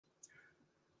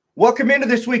Welcome into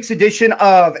this week's edition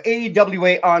of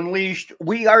AWA Unleashed.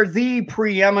 We are the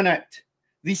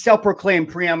self-proclaimed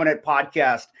preeminent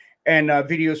podcast and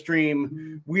video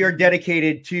stream. We are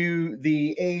dedicated to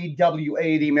the AWA,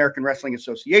 the American Wrestling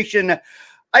Association.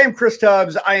 I am Chris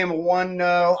Tubbs. I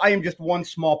am just one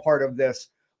small part of this.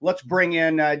 Let's bring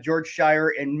in George Schire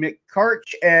and Mick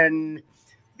Karch. And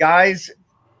guys,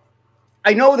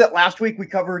 I know that last week we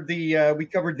covered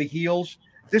the heels.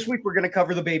 This week, we're going to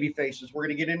cover the baby faces. We're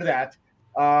going to get into that.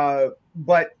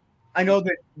 But I know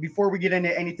that before we get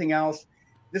into anything else,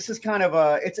 this is kind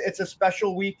of it's a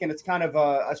special week, and it's kind of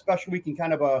a special week in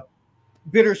kind of a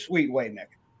bittersweet way, Nick.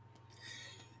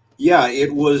 Yeah,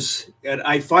 it was. And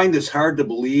I find this hard to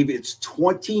believe. It's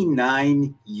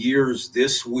 29 years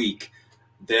this week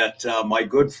that my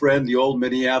good friend, the old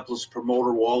Minneapolis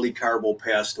promoter, Wally Carbo,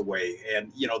 passed away. And,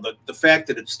 you know, the fact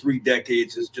that it's 3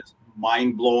 decades is just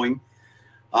mind-blowing.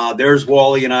 There's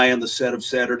Wally and I on the set of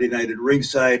Saturday Night at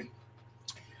Ringside.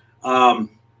 Wally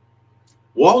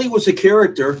was a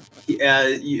character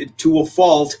to a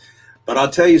fault, but I'll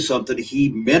tell you something.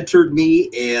 He mentored me,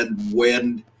 and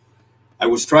when I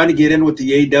was trying to get in with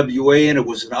the AWA and it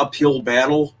was an uphill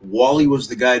battle, Wally was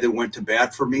the guy that went to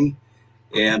bat for me,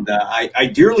 and I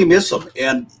dearly miss him.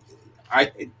 And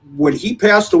when he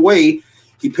passed away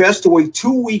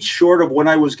 2 weeks short of when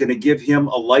I was going to give him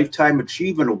a Lifetime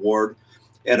Achievement Award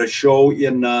at a show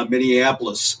in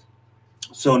Minneapolis.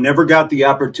 So never got the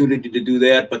opportunity to do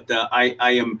that, but I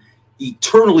am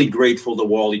eternally grateful to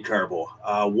Wally Carbo.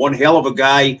 One hell of a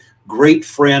guy, great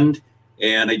friend,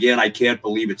 and again, I can't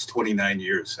believe it's 29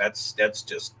 years. That's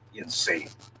just insane.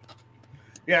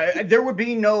 Yeah, there would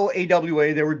be no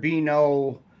AWA. There would be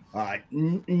no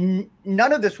none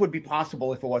of this would be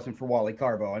possible if it wasn't for Wally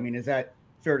Carbo. I mean, is that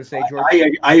fair to say, George?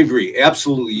 I agree,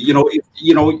 absolutely.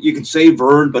 You can say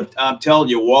Vern, but I'm telling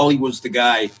you, Wally was the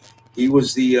guy. He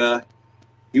was the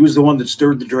one that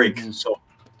stirred the drink. So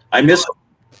I miss him.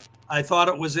 I thought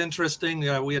it was interesting.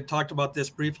 We had talked about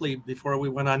this briefly before we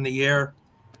went on the air,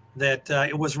 that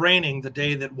it was raining the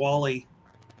day that Wally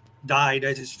died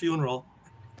at his funeral.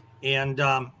 And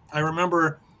I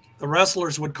remember the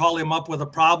wrestlers would call him up with a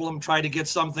problem, try to get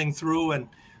something through, and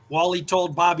Wally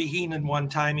told Bobby Heenan one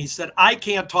time, he said, "I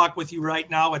can't talk with you right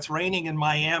now. It's raining in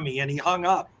Miami," and he hung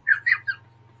up.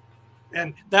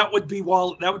 And that would be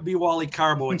Wally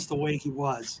Carbo. It's the way he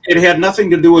was. It had nothing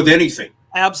to do with anything.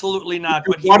 Absolutely not.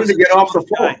 But he wanted to get off the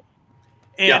phone.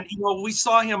 And we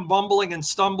saw him bumbling and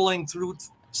stumbling through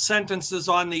sentences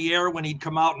on the air when he'd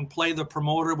come out and play the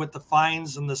promoter with the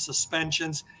fines and the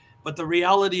suspensions. But the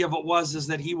reality of it is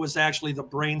that he was actually the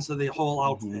brains of the whole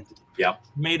outfit. Yep.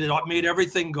 Made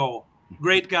everything go.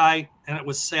 Great guy, and it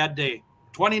was a sad day.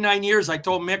 29 years, I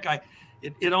told Mick,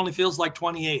 it only feels like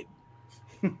 28.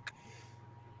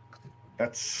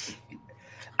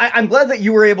 I'm glad that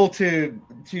you were able to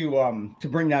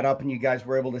bring that up and you guys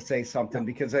were able to say something,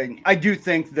 because I do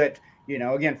think that,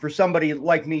 again, for somebody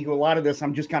like me who a lot of this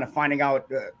I'm just kind of finding out,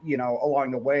 along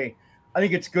the way, I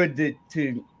think it's good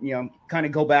to kind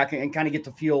of go back and kind of get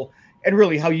to feel and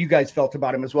really how you guys felt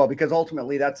about him as well, because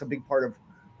ultimately that's a big part of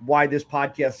why this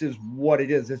podcast is what it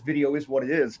is. This video is what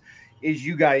it is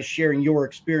you guys sharing your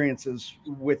experiences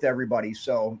with everybody.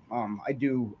 So I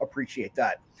do appreciate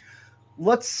that.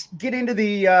 Let's get into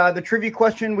the trivia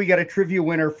question. We got a trivia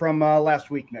winner from last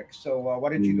week, Nick. So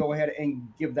why don't you go ahead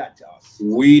and give that to us?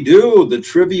 We do. The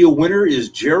trivia winner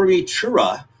is Jeremy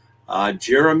Chura.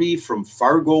 Jeremy from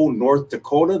Fargo, North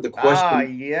Dakota. The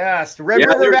question. Yes, the Red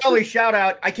River Valley shout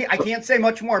out. I can't say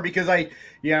much more because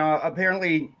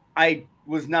apparently I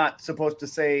was not supposed to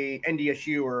say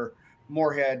NDSU or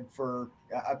Moorhead for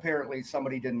apparently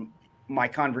somebody didn't my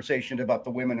conversation about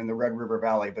the women in the Red River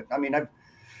Valley. But I mean,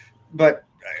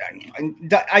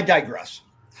 I digress.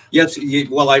 Yes,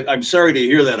 well, I'm sorry to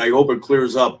hear that. I hope it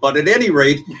clears up. But at any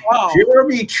rate,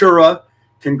 Jeremy Chura.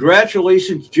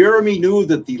 Congratulations. Jeremy knew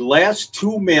that the last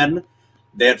 2 men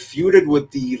that feuded with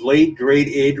the late, great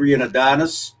Adrian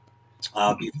Adonis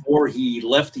before he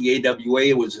left the AWA,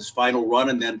 it was his final run,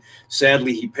 and then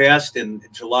sadly he passed in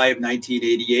July of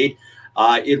 1988.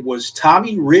 It was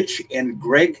Tommy Rich and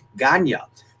Greg Gagne.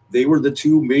 They were the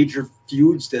 2 major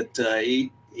feuds that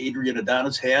Adrian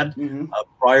Adonis had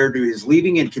prior to his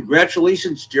leaving. And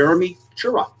congratulations, Jeremy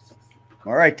Chura.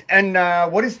 All right, and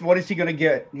what is he going to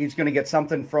get? He's going to get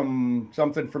something from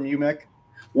you, Mick.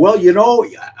 Well,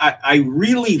 I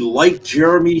really like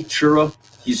Jeremy Chura.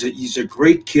 He's a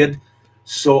great kid,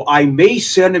 so I may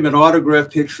send him an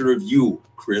autographed picture of you,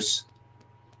 Chris.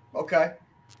 Okay,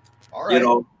 all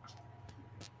right.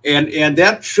 And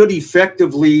that should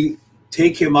effectively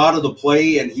take him out of the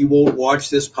play, and he won't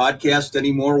watch this podcast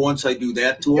anymore once I do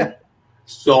that to him.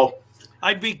 So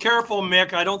I'd be careful,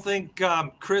 Mick. I don't think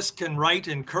Chris can write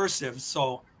in cursive,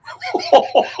 so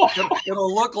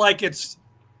it'll look like it's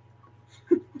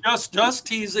just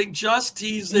teasing, just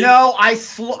teasing. No, I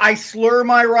slur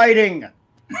my writing.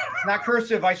 It's not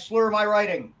cursive. I slur my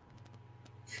writing.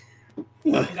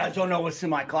 You guys don't know what's in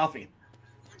my coffee.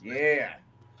 Yeah.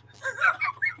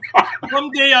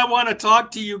 Someday I want to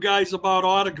talk to you guys about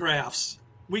autographs.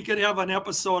 We could have an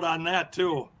episode on that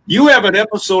too. You have an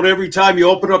episode every time you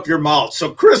open up your mouth.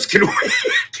 So, Chris, can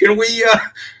we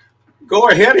go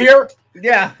ahead here?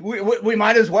 Yeah, we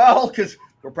might as well, because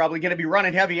we're probably going to be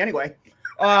running heavy anyway.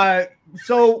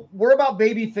 So we're about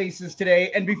baby faces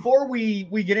today, and before we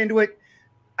get into it,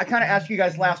 I kind of asked you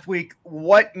guys last week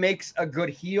what makes a good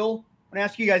heel. I'm going to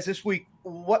ask you guys this week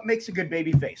what makes a good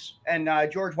baby face. And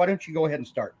George, why don't you go ahead and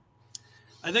start?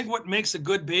 I think what makes a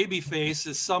good baby face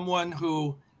is someone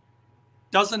who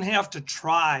doesn't have to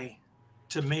try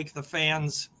to make the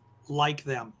fans like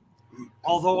them.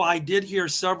 Although I did hear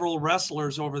several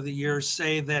wrestlers over the years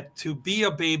say that to be a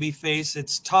baby face,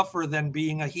 it's tougher than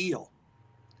being a heel.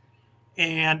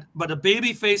 But a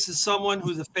baby face is someone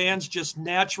who the fans just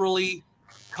naturally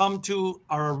come to,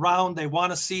 are around. They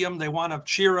want to see them. They want to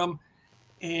cheer them.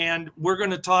 And we're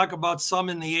going to talk about some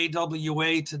in the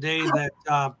AWA today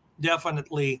that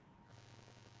definitely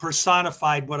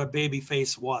personified what a baby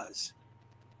face was.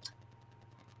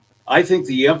 I think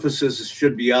the emphasis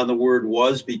should be on the word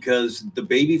was, because the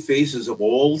baby faces of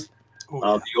old,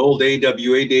 the old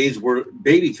AWA days were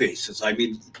baby faces. I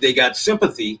mean, they got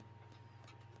sympathy.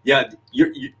 Yeah,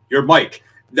 you're Mike.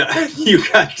 You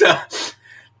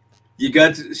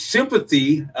got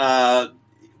sympathy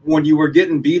when you were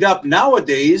getting beat up.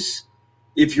 Nowadays,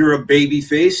 if you're a baby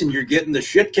face and you're getting the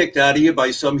shit kicked out of you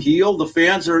by some heel, the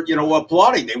fans are,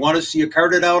 applauding. They want to see you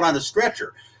carted out on a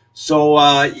stretcher. So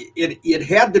it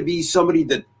had to be somebody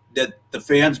that the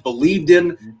fans believed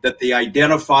in, that they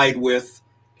identified with,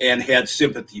 and had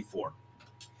sympathy for.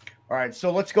 All right,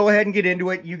 so let's go ahead and get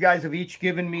into it. You guys have each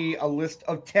given me a list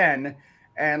of 10,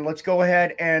 and let's go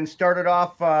ahead and start it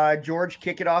off. George,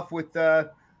 kick it off with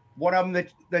one of them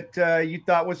that you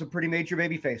thought was a pretty major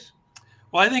babyface.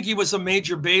 Well, I think he was a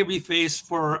major babyface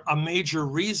for a major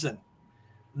reason.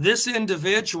 This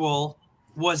individual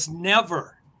was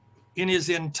never, in his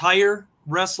entire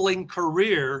wrestling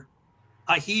career,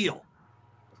 a heel.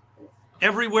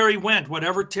 Everywhere he went,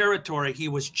 whatever territory, he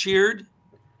was cheered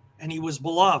and he was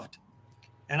beloved.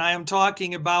 And I am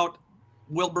talking about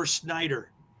Wilbur Snyder.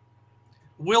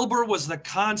 Wilbur was the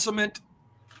consummate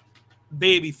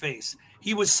babyface.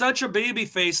 He was such a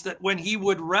babyface that when he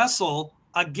would wrestle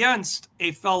against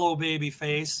a fellow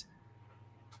babyface,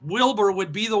 Wilbur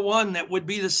would be the one that would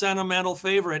be the sentimental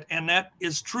favorite. And that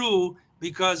is true,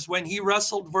 because when he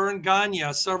wrestled Vern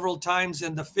Gagne several times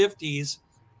in the 50s,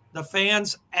 the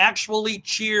fans actually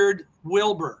cheered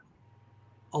Wilbur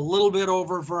a little bit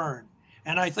over Vern.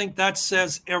 And I think that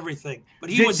says everything. But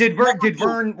he did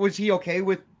Vern, was he okay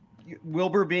with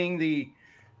Wilbur being the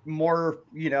more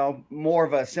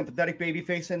of a sympathetic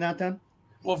babyface in that then?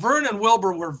 Well, Vern and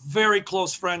Wilbur were very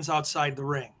close friends outside the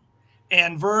ring.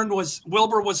 And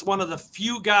Wilbur was one of the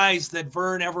few guys that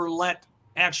Vern ever let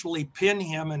actually pin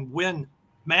him and win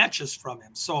matches from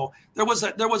him. So there was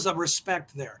a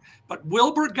respect there. But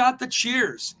Wilbur got the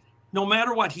cheers no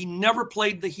matter what. He never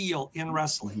played the heel in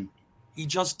wrestling. Mm-hmm. He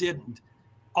just didn't.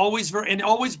 Always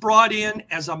brought in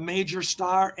as a major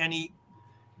star, and he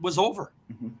was over.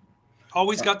 Mm-hmm.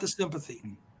 Always got the sympathy.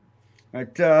 All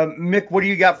right, Mick, what do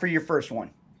you got for your first one?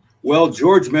 Well,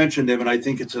 George mentioned him, and I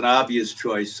think it's an obvious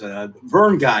choice.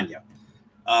 Vern Gagne,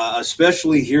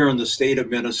 especially here in the state of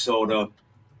Minnesota.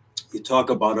 You talk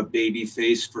about a baby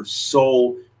face for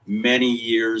so many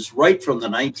years, right from the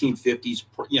 1950s,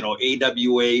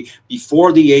 AWA,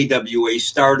 before the AWA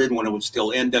started, when it was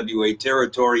still NWA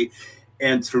territory.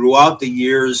 And throughout the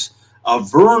years,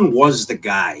 Vern was the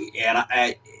guy.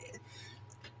 And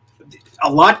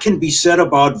a lot can be said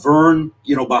about Vern,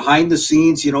 behind the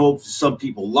scenes. Some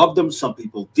people loved him, some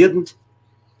people didn't.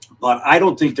 But I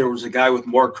don't think there was a guy with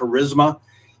more charisma.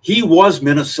 He was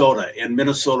Minnesota and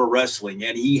Minnesota wrestling,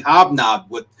 and he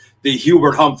hobnobbed with the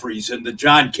Hubert Humphreys and the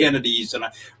John Kennedys. And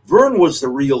Vern was the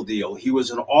real deal. He was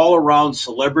an all-around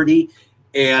celebrity.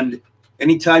 And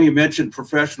anytime you mention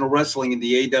professional wrestling in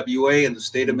the AWA in the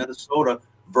state of Minnesota,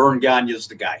 Vern Gagne is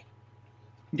the guy.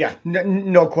 Yeah,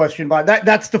 no question about that.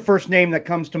 That's the first name that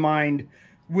comes to mind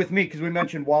with me, because we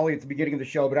mentioned Wally at the beginning of the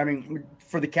show. But I mean,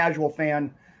 for the casual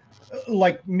fan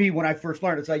like me, when I first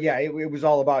learned, it's like, yeah, it was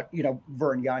all about,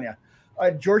 Vern Gagne.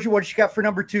 Georgia, what you got for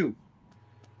number two?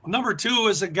 Well, number two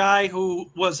is a guy who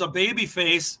was a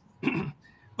babyface,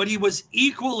 but he was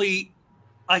equally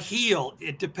a heel.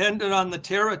 It depended on the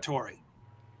territory.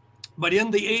 But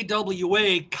in the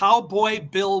AWA, Cowboy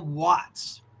Bill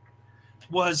Watts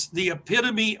was the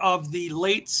epitome of the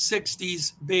late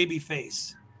 60s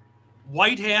babyface.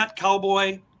 White hat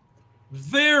cowboy,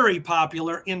 very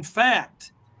popular. In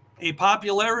fact, a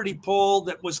popularity poll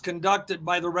that was conducted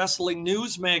by the Wrestling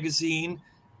News magazine,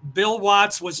 Bill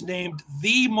Watts was named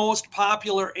the most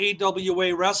popular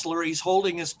AWA wrestler. He's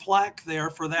holding his plaque there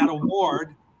for that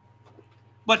award.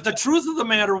 But the truth of the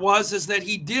matter is that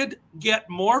he did get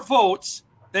more votes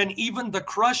than even the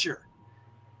Crusher.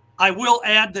 I will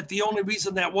add that the only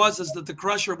reason that is that the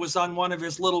Crusher was on one of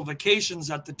his little vacations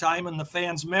at the time, and the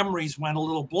fans' memories went a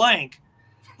little blank.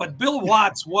 But Bill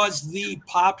Watts was the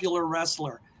popular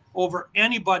wrestler over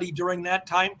anybody during that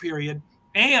time period.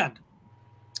 And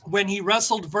when he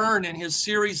wrestled Vern in his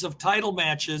series of title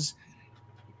matches,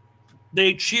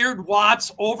 they cheered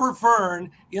Watts over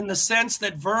Vern in the sense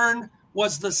that Vern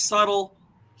was the subtle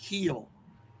heel,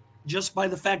 just by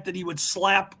the fact that he would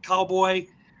slap Cowboy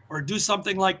or do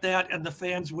something like that, and the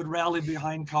fans would rally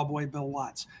behind Cowboy Bill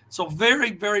Watts. So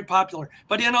very, very popular.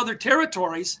 But in other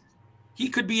territories, he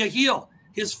could be a heel.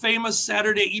 His famous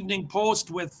Saturday Evening Post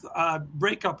with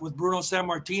breakup with Bruno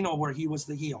Sammartino, where he was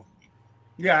the heel.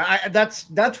 Yeah, that's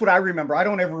what I remember. I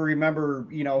don't ever remember,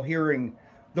 you know, hearing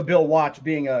the Bill Watts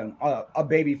being a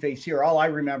babyface here. All I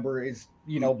remember is,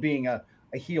 you know, being a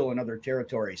heel in other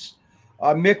territories.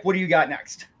 Mick, what do you got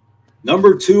next?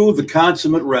 Number 2, the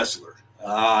consummate wrestler.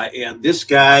 And this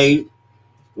guy,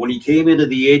 when he came into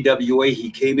the AWA, he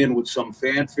came in with some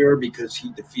fanfare because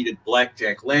he defeated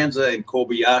Blackjack Lanza and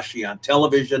Kobayashi on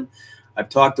television. I've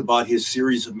talked about his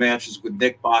series of matches with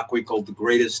Nick Bockwinkel, the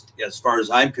greatest, as far as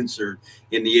I'm concerned,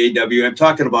 in the AWA. I'm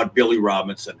talking about Billy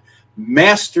Robinson,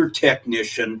 master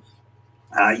technician,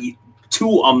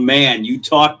 to a man. You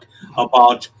talk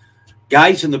about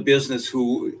guys in the business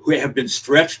who have been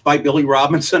stretched by Billy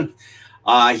Robinson.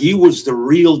 He was the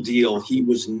real deal. He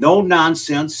was no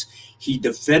nonsense. He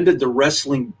defended the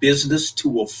wrestling business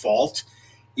to a fault.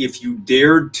 If you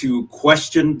dared to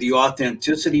question the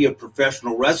authenticity of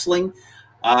professional wrestling,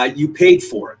 you paid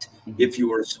for it. If you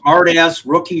were a smart-ass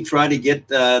rookie trying to get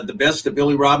the best of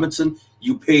Billy Robinson,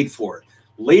 you paid for it.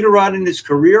 Later on in his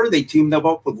career, they teamed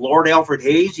up with Lord Alfred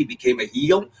Hayes. He became a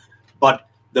heel. But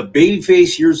the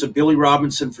babyface years of Billy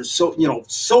Robinson for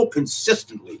so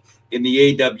consistently in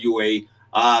the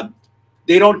AWA,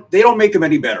 they don't make him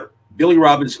any better. Billy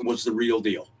Robinson was the real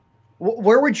deal.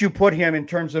 Where would you put him in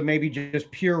terms of maybe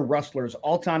just pure wrestlers,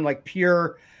 all time, like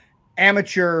pure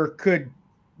amateur could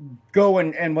go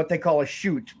and what they call a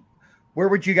shoot? Where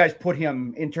would you guys put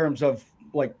him in terms of,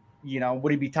 like, you know,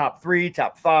 would he be top 3,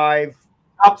 top 5?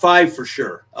 Top 5 for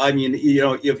sure. I mean, you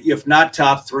know, if not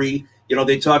top 3, you know,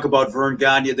 they talk about Vern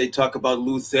Gagne, they talk about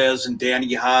Lou Thez and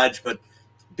Danny Hodge, but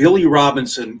Billy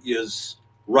Robinson is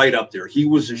right up there. He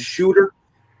was a shooter.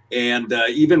 And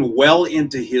even well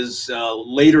into his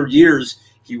later years,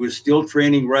 he was still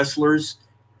training wrestlers,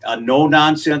 a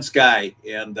no-nonsense guy.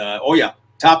 And, oh, yeah,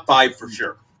 top 5 for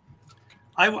sure.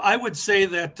 I would say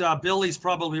that Billy's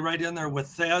probably right in there with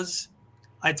Thez.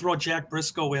 I'd throw Jack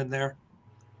Briscoe in there.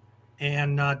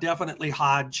 And definitely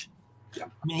Hodge. Yeah.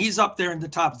 I mean, he's up there in the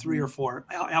top 3 or 4.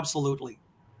 Absolutely.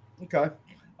 Okay.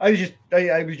 I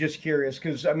was just curious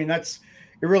because, I mean,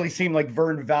 it really seemed like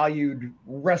Vern valued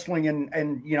wrestling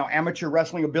and you know, amateur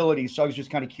wrestling ability. So I was just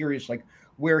kind of curious, like,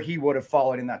 where he would have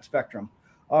fallen in that spectrum.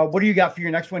 What do you got for your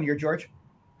next one here, George?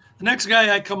 The next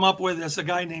guy I come up with is a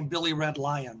guy named Billy Red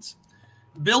Lyons.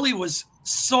 Billy was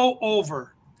so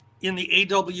over in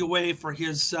the AWA for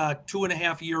his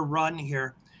 2.5-year run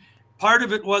here. Part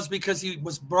of it was because he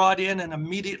was brought in and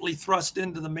immediately thrust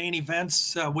into the main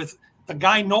events with the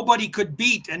guy nobody could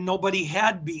beat and nobody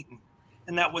had beaten.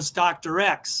 And that was Dr.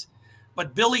 X.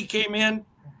 But Billy came in,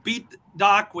 beat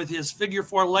Doc with his figure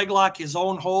 4 leg lock, his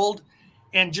own hold,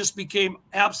 and just became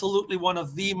absolutely one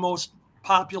of the most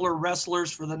popular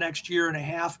wrestlers for the next 1.5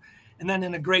 years. And then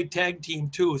in a great tag team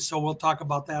too. So we'll talk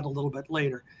about that a little bit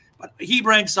later. But he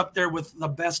ranks up there with the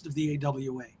best of the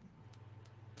AWA.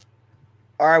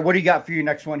 All right, what do you got for your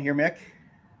next one here, Mick?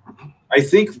 I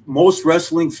think most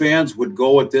wrestling fans would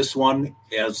go with this one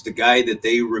as the guy that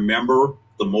they remember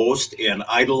the most and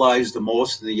idolize the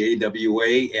most in the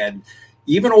AWA, and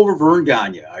even over Vern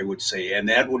Gagne, I would say, and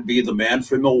that would be the man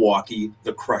from Milwaukee,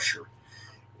 the Crusher.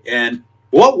 And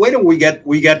well, wait a minute,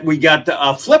 we got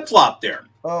a flip flop there.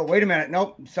 Oh, wait a minute.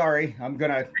 Nope, sorry, hang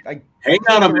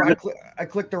on a minute. I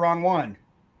clicked the wrong one.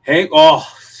 I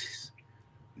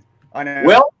know.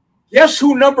 Well, guess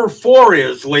who number 4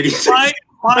 is, ladies?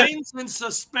 Fines and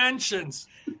suspensions,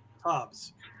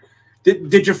 Tubbs.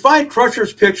 Did you find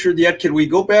Crusher's picture yet? Can we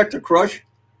go back to Crush?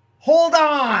 Hold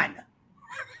on.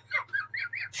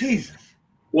 Jesus.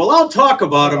 Well, I'll talk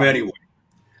about him anyway.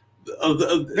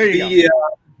 There you go.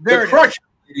 The Crusher,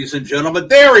 ladies and gentlemen.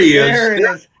 There he is. There it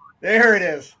is. There it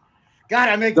is. God,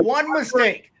 I make one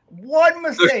mistake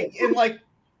in like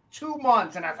 2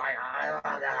 months, and I was like,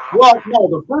 well,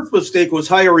 no, the first mistake was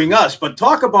hiring us, but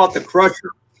talk about the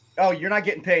Crusher. Oh, you're not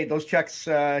getting paid. Those checks,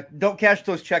 don't cash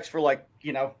those checks for like,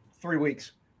 3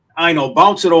 weeks. I know,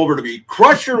 bounce it over to me.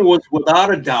 Crusher was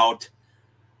without a doubt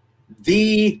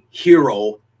the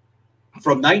hero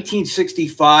from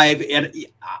 1965, and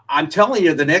I'm telling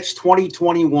you, the next 20,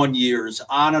 21 years,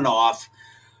 on and off,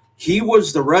 he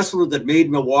was the wrestler that made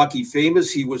Milwaukee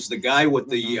famous. He was the guy with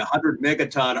the 100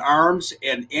 megaton arms,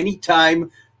 and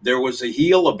anytime there was a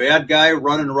heel, a bad guy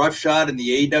running roughshod in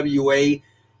the AWA,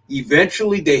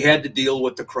 eventually they had to deal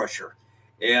with the Crusher.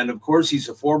 And, of course, he's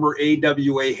a former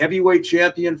AWA heavyweight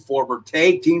champion, former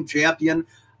tag team champion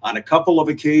on a couple of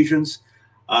occasions.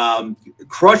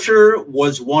 Crusher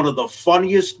was one of the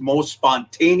funniest, most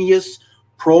spontaneous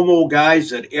promo guys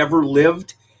that ever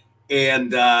lived.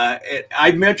 And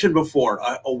I mentioned before,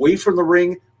 away from the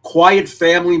ring, quiet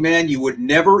family man. You would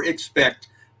never expect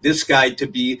this guy to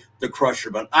be the Crusher.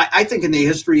 But I think in the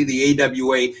history of the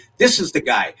AWA, this is the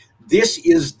guy. This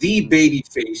is the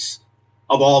babyface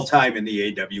of all time in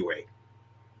the AWA.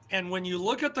 And when you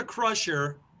look at the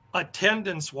Crusher,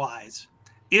 attendance-wise,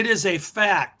 it is a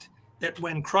fact that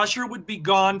when Crusher would be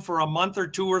gone for a month or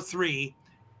 2 or 3,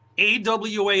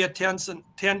 AWA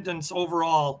attendance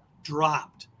overall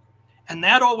dropped. And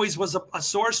that always was a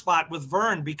sore spot with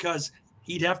Vern, because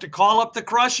he'd have to call up the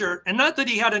Crusher. And not that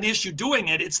he had an issue doing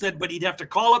it, it's that, but he'd have to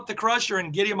call up the Crusher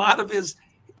and get him out of his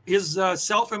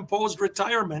self-imposed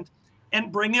retirement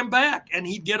and bring him back, and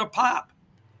he'd get a pop.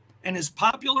 And as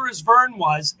popular as Vern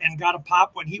was and got a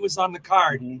pop when he was on the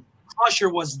card, Crusher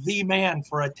was the man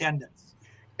for attendance.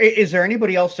 Is there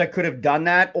anybody else that could have done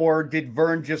that, or did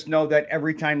Vern just know that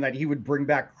every time that he would bring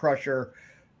back Crusher,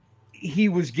 he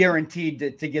was guaranteed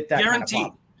to get that Guaranteed. kind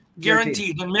of pop?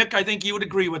 Guaranteed. And Mick, I think you would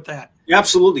agree with that.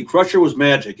 Absolutely. Crusher was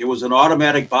magic. It was an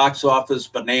automatic box office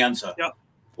bonanza. Yep.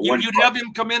 You'd have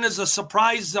him come in as a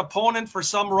surprise opponent for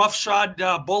some roughshod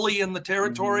bully in the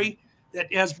territory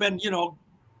that has been,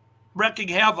 wrecking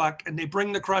havoc, and they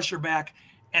bring the Crusher back,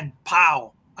 and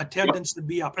pow, attendance to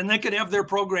be up, and they could have their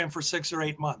program for 6 or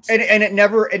 8 months. And it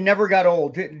never got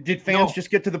old. Did fans just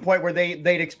get to the point where they'd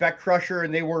expect Crusher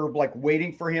and they were like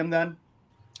waiting for him then?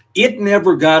 It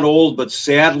never got old, but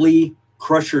sadly,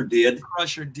 Crusher did.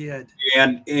 Crusher did.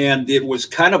 And it was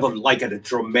kind of like a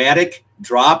dramatic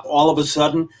drop all of a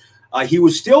sudden. He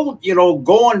was still,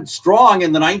 going strong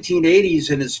in the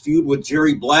 1980s in his feud with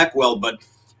Jerry Blackwell, but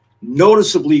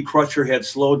noticeably Crusher had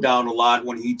slowed down a lot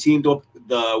when he teamed up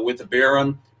with the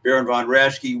Baron von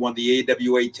Raschke, won the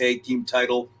AWA tag team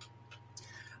title.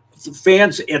 The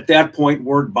fans at that point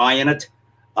weren't buying it.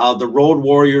 The Road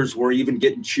Warriors were even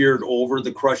getting cheered over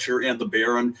the Crusher and the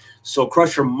Baron. So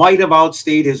Crusher might have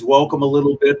outstayed his welcome a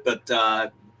little bit,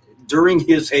 but during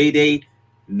his heyday,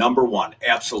 #1,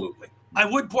 absolutely. I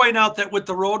would point out that with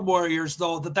the Road Warriors,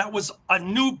 though, that was a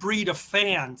new breed of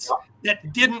fans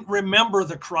that didn't remember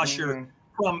the Crusher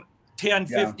from 10,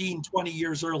 15, 20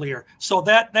 years earlier. So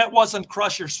that wasn't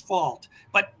Crusher's fault.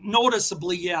 But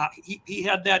noticeably, he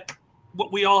had that,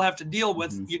 what we all have to deal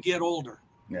with. You get older.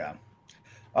 Yeah.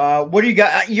 What do you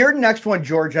got? Your next one,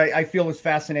 George, I feel is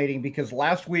fascinating, because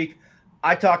last week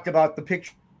I talked about the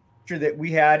picture that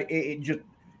we had.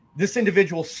 This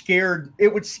individual he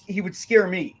would scare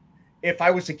me if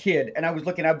I was a kid and I was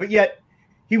looking at, but yet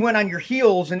he went on your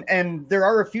heels, and there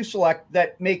are a few select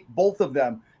that make both of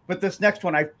them. But this next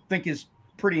one I think is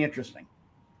pretty interesting.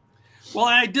 Well,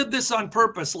 I did this on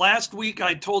purpose. Last week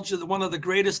I told you that one of the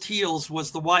greatest heels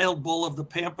was the Wild Bull of the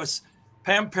Pampas,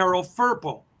 Pampero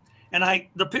Firpo. And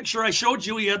the picture I showed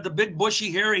you, he had the big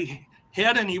bushy hairy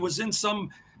head, and he was in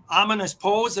some ominous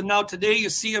pose. And now today you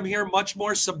see him here much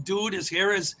more subdued. His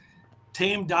hair is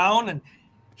tamed down, and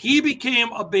he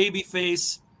became a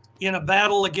babyface in a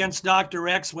battle against Dr.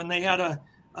 X when they had a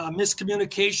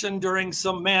miscommunication during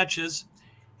some matches.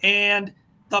 And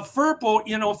the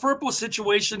Firpo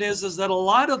situation is that a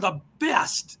lot of the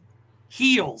best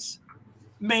heels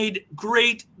made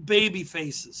great baby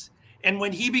faces. And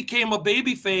when he became a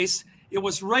babyface, it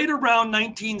was right around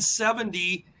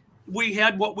 1970. We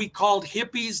had what we called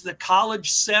hippies, the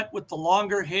college set with the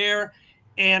longer hair.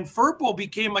 And Firpo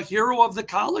became a hero of the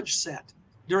college set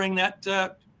during that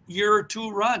year or two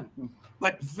run.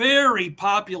 But very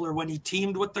popular when he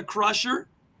teamed with the Crusher.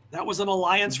 That was an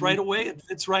alliance right away. It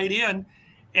fits right in.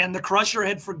 And the Crusher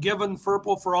had forgiven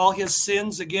Firpo for all his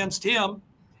sins against him.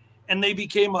 And they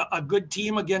became a good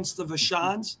team against the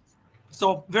Vachons.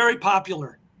 So very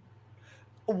popular.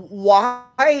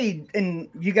 Why, and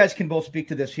you guys can both speak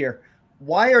to this here,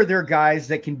 why are there guys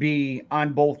that can be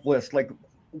on both lists? Like,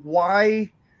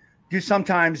 why do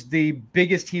sometimes the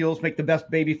biggest heels make the best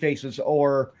baby faces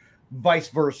or vice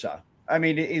versa? I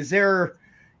mean, is there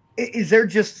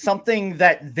just something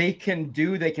that they can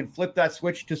do? They can flip that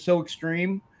switch to so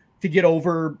extreme to get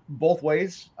over both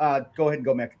ways? Go ahead and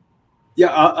go, Mick.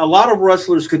 Yeah, a lot of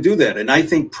wrestlers could do that. And I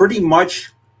think pretty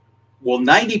much, well,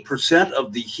 90%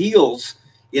 of the heels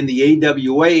in the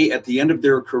AWA at the end of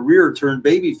their career turn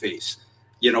babyface.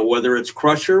 You know, whether it's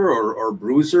Crusher or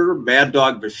Bruiser, Mad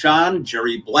Dog Vachon,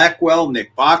 Jerry Blackwell,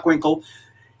 Nick Bockwinkel.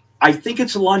 I think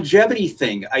it's a longevity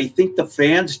thing. I think the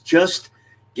fans just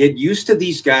get used to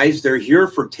these guys. They're here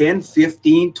for 10,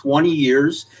 15, 20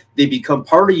 years. They become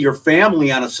part of your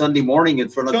family on a Sunday morning in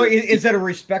front of So is that a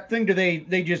respect thing? Do they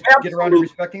just Absolutely. get around to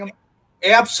respecting them?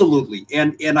 Absolutely.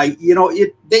 And I, you know,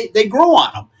 they grow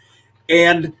on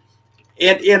them.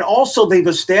 And also they've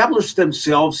established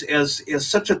themselves as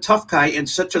such a tough guy and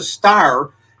such a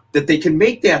star that they can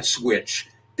make that switch.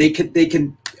 They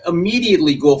can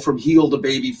immediately go from heel to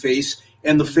babyface,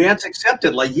 and the fans accept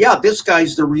it. Like, yeah, this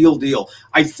guy's the real deal.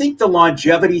 I think the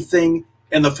longevity thing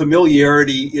and the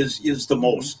familiarity is the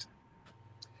most.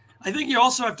 I think you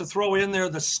also have to throw in there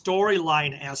the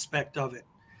storyline aspect of it.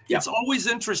 Yeah. It's always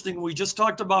interesting. We just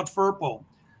talked about Firpo.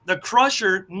 The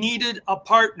Crusher needed a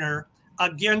partner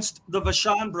against the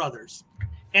Vachon brothers.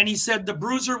 And he said the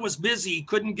Bruiser was busy. He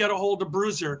couldn't get a hold of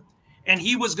Bruiser. And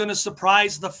he was going to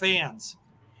surprise the fans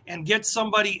and get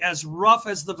somebody as rough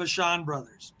as the Vachon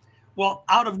brothers. Well,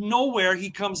 out of nowhere, he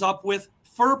comes up with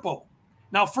Firpo.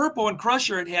 Now, Firpo and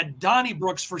Crusher had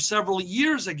Donnybrooks for several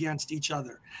years against each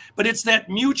other. But it's that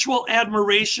mutual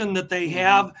admiration that they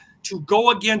have to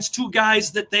go against two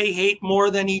guys that they hate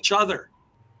more than each other.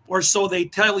 Or so they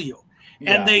tell you.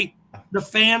 Yeah. And the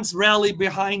fans rally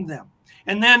behind them.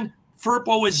 And then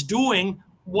Firpo is doing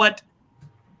what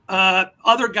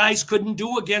other guys couldn't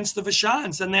do against the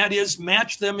Vachons, and that is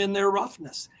match them in their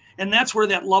roughness. And that's where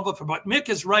that love of it. But Mick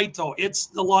is right, though. It's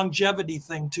the longevity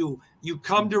thing, too. You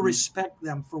come to respect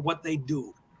them for what they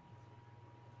do.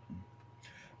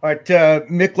 All right,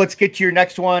 Mick, let's get to your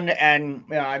next one. And,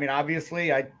 I mean,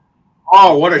 obviously,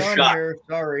 oh, what a shock. Here.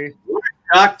 Sorry. What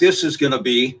a shock this is going to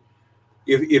be.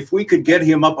 If we could get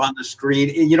him up on the screen,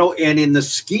 and, you know, and in the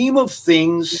scheme of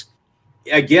things,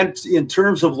 again, in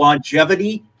terms of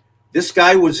longevity, this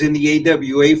guy was in the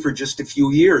AWA for just a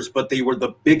few years, but they were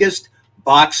the biggest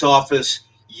box office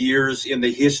years in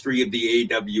the history of the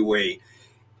AWA.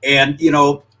 And, you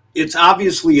know, it's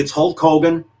Hulk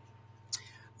Hogan.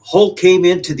 Hulk came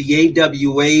into the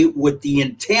AWA with the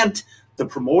intent, the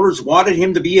promoters wanted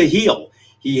him to be a heel.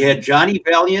 He had Johnny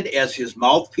Valiant as his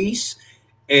mouthpiece,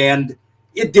 and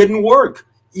it didn't work.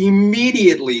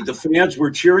 Immediately, the fans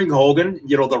were cheering Hogan.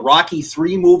 You know, the Rocky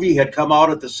III movie had come out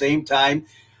at the same time.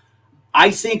 I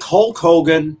think Hulk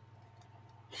Hogan,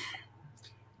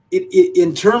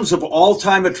 in terms of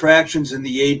all-time attractions in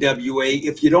the AWA,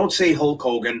 if you don't say Hulk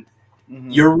Hogan,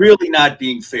 you're really not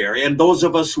being fair. And those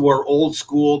of us who are old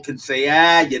school can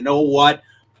say, you know what?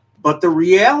 But the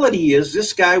reality is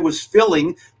this guy was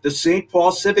filling the St.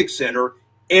 Paul Civic Center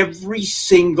every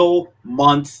single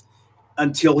month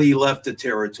until he left the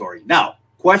territory. Now,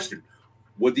 question,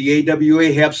 would the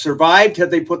AWA have survived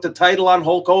had they put the title on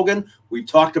Hulk Hogan? We've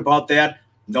talked about that.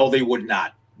 No, they would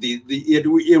not.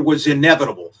 It was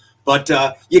inevitable. But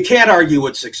you can't argue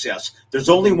with success. There's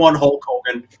only one Hulk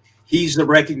Hogan. He's the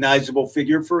recognizable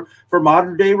figure for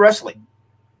modern-day wrestling.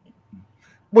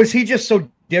 Was he just so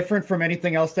different from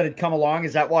anything else that had come along?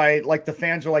 Is that why, like, the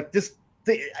fans are like, this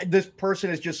person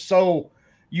is just so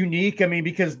unique? I mean,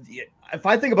 because if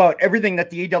I think about everything that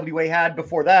the AWA had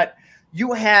before that,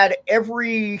 you had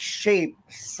every shape,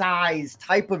 size,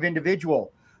 type of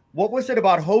individual. What was it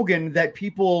about Hogan that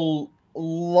people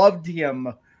loved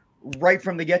him right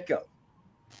from the get-go?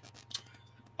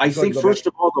 I think, first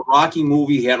of all, the Rocky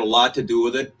movie had a lot to do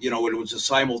with it. You know, it was a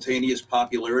simultaneous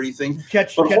popularity thing.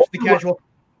 Catch the casual.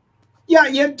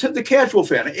 Yeah, to the casual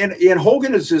fan. And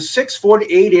Hogan is a 6 foot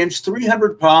 8 inch,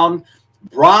 300-pound,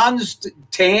 bronzed,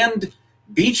 tanned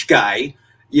beach guy,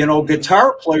 you know,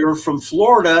 guitar player from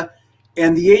Florida.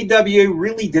 And the AWA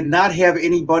really did not have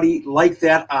anybody like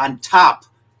that on top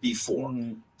before.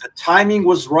 The timing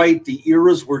was right. The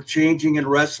eras were changing in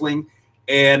wrestling,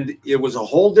 and it was a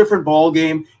whole different ball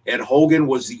game. And Hogan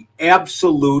was the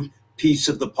absolute piece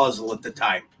of the puzzle at the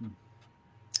time.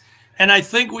 And I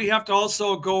think we have to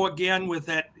also go again with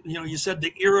that. You know, you said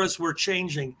the eras were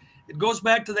changing. It goes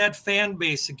back to that fan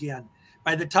base again.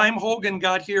 By the time Hogan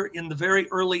got here in the very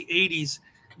early 80s,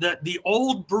 the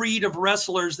old breed of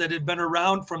wrestlers that had been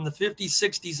around from the 50s,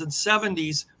 60s, and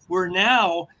 70s were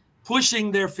now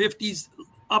pushing their 50s,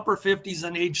 upper 50s,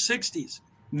 and age 60s.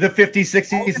 The 50s,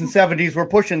 60s, and 70s were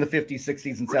pushing the 50s,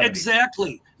 60s, and 70s.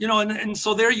 Exactly. You know, and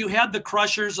so there you had the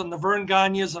Crushers and the Vern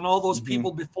Gagnes and all those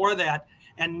people before that.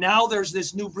 And now there's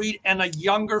this new breed and a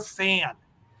younger fan.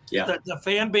 Yeah. The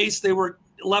fan base, they were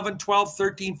 11, 12,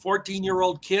 13,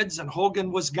 14-year-old kids, and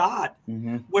Hogan was God.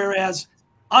 Whereas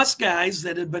us guys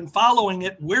that had been following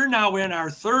it, we're now in our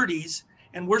 30s,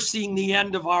 and we're seeing the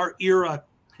end of our era.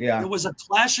 Yeah. It was a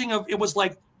clashing of, it was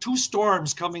like two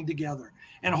storms coming together.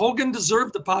 And Hogan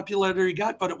deserved the popularity he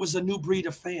got, but it was a new breed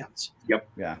of fans. Yep.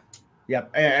 Yeah.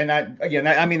 Yep. And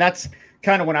I mean, that's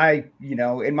kind of when I, you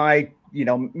know, in my, you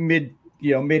know, mid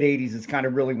 80s is kind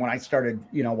of really when I started,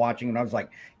 you know, watching when I was like,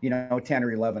 you know, 10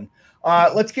 or 11.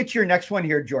 Let's get to your next one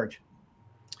here, George.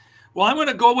 Well, I'm going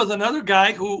to go with another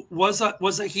guy who was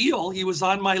a heel. He was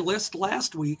on my list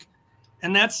last week,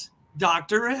 and that's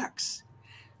Dr. X.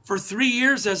 For 3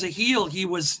 years as a heel, he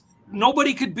was,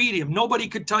 nobody could beat him. Nobody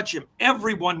could touch him.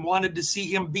 Everyone wanted to see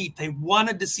him beat. They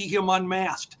wanted to see him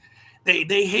unmasked.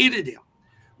 They hated him.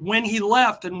 When he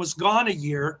left and was gone a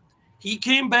year, he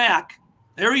came back.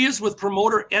 There he is with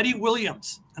promoter Eddie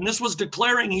Williams. And this was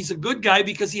declaring he's a good guy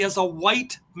because he has a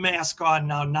white mask on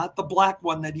now, not the black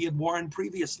one that he had worn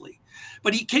previously.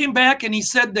 But he came back and he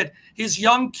said that his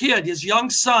young kid, his young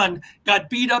son, got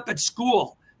beat up at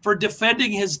school for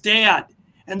defending his dad,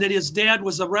 and that his dad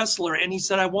was a wrestler. And he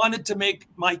said, I wanted to make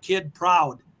my kid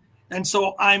proud. And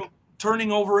so I'm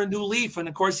turning over a new leaf. And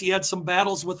of course, he had some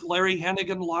battles with Larry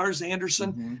Hennigan, Lars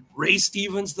Anderson, Ray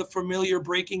Stevens, the familiar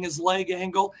breaking his leg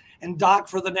angle. And Doc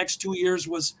for the next 2 years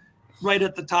was right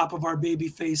at the top of our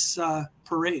babyface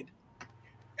parade.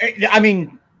 I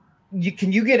mean,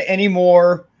 can you get any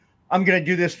more? I'm going to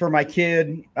do this for my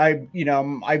kid. I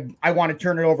want to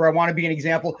turn it over. I want to be an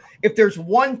example. If there's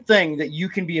one thing that you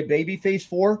can be a babyface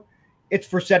for, it's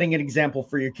for setting an example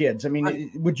for your kids. I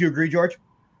mean, would you agree, George?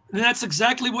 And that's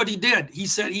exactly what he did. He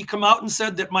said, he come out and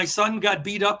said that my son got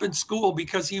beat up in school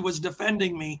because he was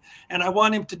defending me. And I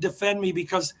want him to defend me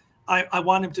because I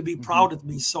want him to be proud of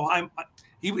me. So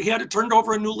he had to turn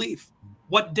over a new leaf.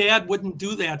 What dad wouldn't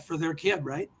do that for their kid,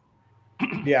 right?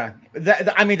 Yeah.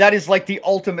 I mean, that is like the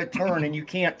ultimate turn, and you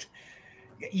can't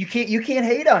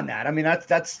hate on that. I mean,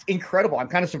 that's incredible. I'm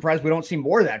kind of surprised we don't see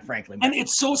more of that, frankly. And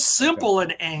it's so simple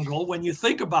an angle when you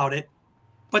think about it,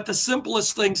 but the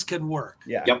simplest things can work.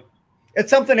 Yeah. Yep. It's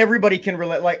something everybody can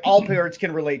relate, like all parents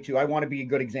can relate to. I want to be a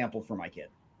good example for my kid.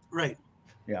 Right.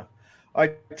 Yeah. All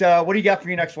right. What do you got for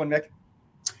your next one, Mick?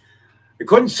 I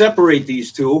couldn't separate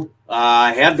these two.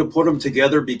 I had to put them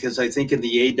together because I think in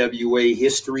the AWA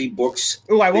history books.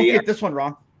 Oh, I won't get this one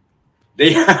wrong.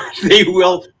 They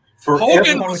will forever.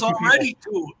 Hogan was already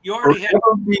too. You already had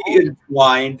be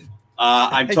entwined.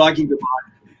 I'm talking about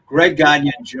Greg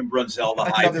Gagne and Jim Brunzell.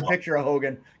 Another picture of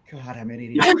Hogan. God, I'm an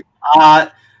idiot.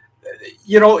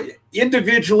 You know,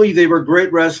 individually they were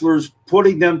great wrestlers.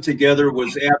 Putting them together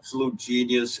was absolute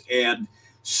genius. And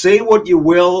say what you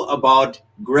will about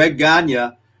Greg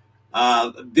Gagne,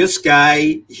 this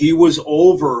guy, he was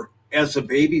over as a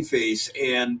babyface.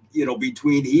 And, you know,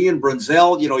 between he and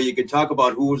Brunzell, you know, you could talk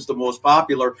about who was the most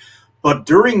popular. But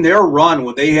during their run,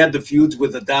 when they had the feuds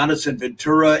with Adonis and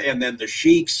Ventura and then the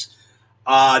Sheiks,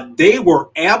 they were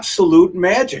absolute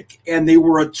magic. And they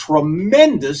were a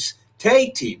tremendous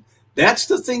tag team. That's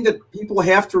the thing that people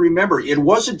have to remember. It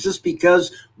wasn't just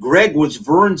because Greg was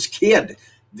Vern's kid.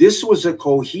 This was a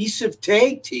cohesive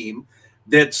tag team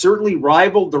that certainly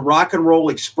rivaled the Rock and Roll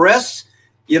Express,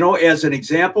 you know, as an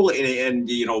example, and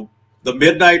you know, the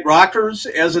Midnight Rockers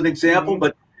as an example.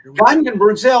 But Gagne and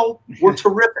Brunzell were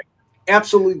terrific,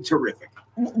 absolutely terrific.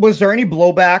 Was there any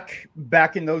blowback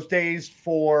back in those days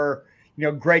for, you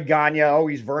know, Greg Gagne? Oh,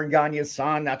 he's Vern Gagne's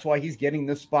son. That's why he's getting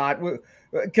this spot.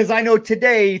 Because I know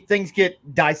today things get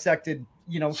dissected,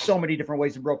 you know, so many different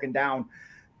ways and broken down.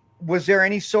 Was there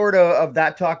any sort of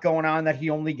that talk going on that he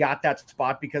only got that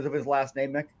spot because of his last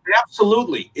name, Mick?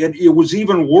 Absolutely. It was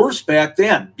even worse back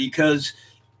then because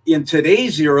in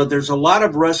today's era, there's a lot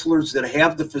of wrestlers that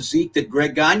have the physique that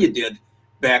Greg Gagne did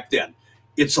back then.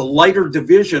 It's a lighter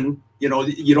division. You know,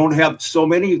 you don't have so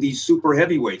many of these super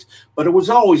heavyweights, but it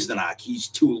was always the knock. He's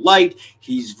too light.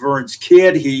 He's Vern's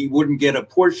kid. He wouldn't get a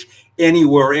push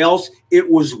anywhere else. It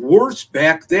was worse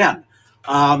back then.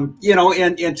 You know,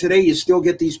 and today you still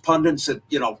get these pundits that,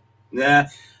 you know, nah.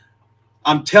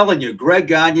 I'm telling you, Greg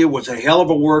Gagne was a hell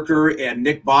of a worker, and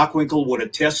Nick Bockwinkel would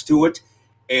attest to it,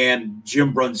 and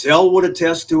Jim Brunzell would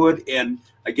attest to it. And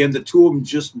again, the two of them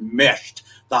just meshed.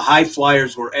 The high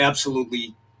flyers were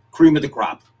absolutely cream of the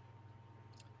crop.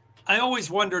 I always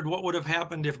wondered what would have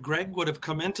happened if Greg would have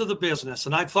come into the business,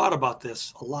 and I've thought about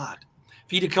this a lot.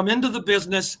 If he'd have come into the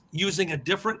business using a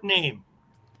different name,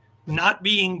 not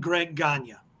being Greg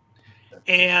Gagne.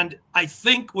 And I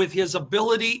think with his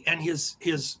ability and his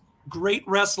great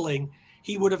wrestling,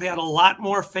 he would have had a lot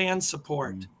more fan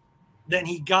support than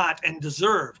he got and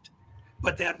deserved.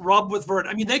 But that rub with Vern,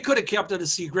 I mean, they could have kept it a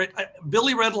secret.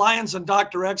 Billy Red Lions and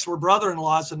Dr. X were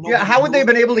brother-in-laws. And yeah, how would they have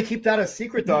been able to keep that a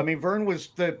secret, though? I mean, Vern was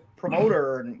the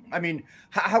promoter. And I mean,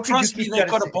 how could you keep that?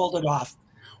 They could have pulled it off.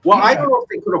 Well, I don't know if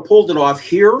they could have pulled it off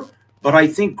here, but I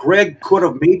think Greg could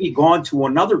have maybe gone to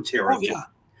another territory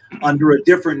under a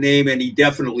different name, and he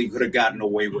definitely could have gotten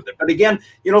away with it. But again,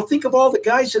 you know, think of all the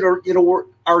guys that are, you know,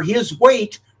 are his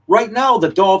weight right now, the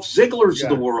Dolph Zigglers of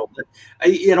the world.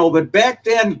 You know, but back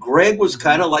then, Greg was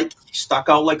kind of like, he stuck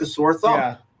out like a sore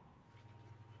thumb.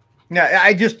 Yeah,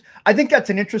 I think that's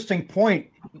an interesting point,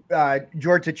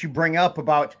 George, that you bring up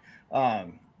about,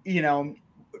 you know,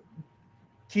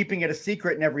 keeping it a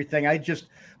secret and everything.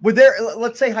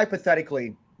 Let's say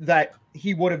hypothetically that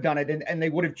he would have done it and they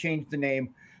would have changed the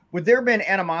name. Would there have been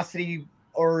animosity,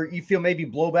 or you feel maybe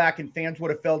blowback, and fans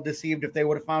would have felt deceived if they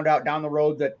would have found out down the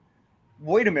road that,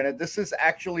 wait a minute, this is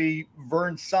actually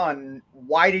Vern's son?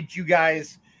 Why did you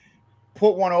guys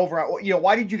put one over? You know,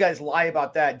 why did you guys lie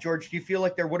about that? George, do you feel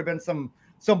like there would have been some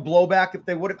blowback if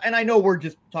they would have? And I know we're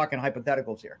just talking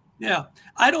hypotheticals here. Yeah,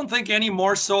 I don't think any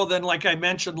more so than, like I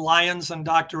mentioned, Lions and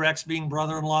Dr. X being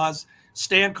brother-in-laws.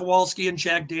 Stan Kowalski and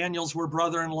Jack Daniels were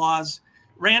brother-in-laws.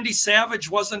 Randy Savage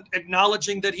wasn't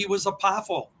acknowledging that he was a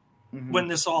Poffo when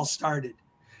this all started.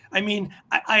 I mean,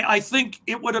 I think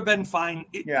it would have been fine.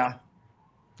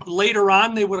 Later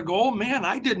on, they would have go, oh, man,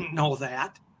 I didn't know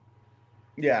that.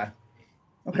 Yeah.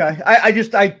 Okay. I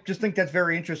just think that's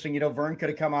very interesting. You know, Vern could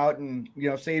have come out and, you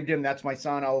know, saved him. That's my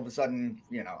son. All of a sudden,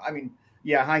 you know, I mean,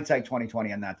 yeah, hindsight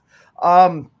 2020 on that.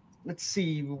 Let's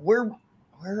see, where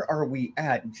are we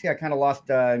at? See, I kind of lost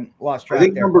track. I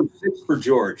think there. Number 6 for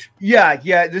George. Yeah.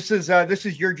 This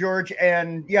is your George,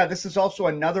 and yeah, this is also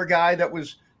another guy that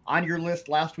was on your list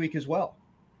last week as well.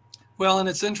 Well, and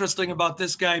it's interesting about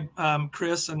this guy,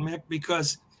 Chris and Mick,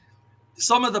 because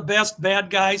some of the best bad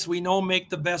guys we know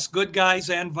make the best good guys,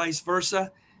 and vice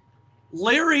versa.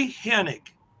 Larry Hennig,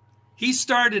 he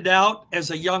started out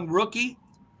as a young rookie,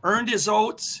 earned his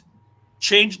oats,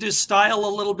 changed his style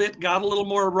a little bit, got a little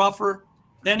more rougher.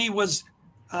 Then he was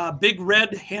Big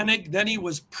Red Hennig. Then he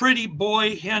was Pretty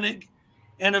Boy Hennig.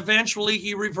 And eventually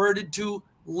he reverted to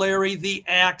Larry the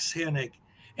Axe Hennig.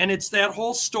 And it's that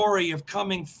whole story of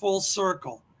coming full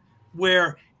circle,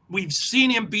 where we've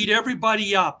seen him beat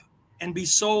everybody up and be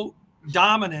so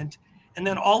dominant. And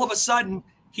then all of a sudden,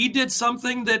 he did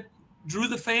something that drew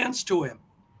the fans to him.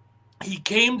 He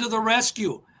came to the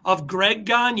rescue of Greg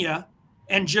Gagne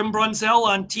and Jim Brunzell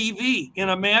on TV in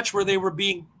a match where they were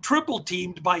being triple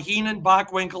teamed by Heenan,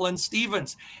 Bockwinkel, and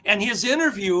Stevens. And his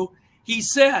interview, he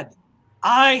said,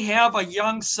 I have a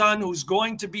young son who's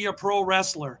going to be a pro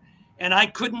wrestler, and I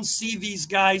couldn't see these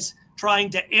guys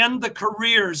trying to end the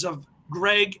careers of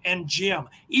Greg and Jim,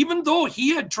 even though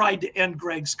he had tried to end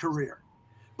Greg's career.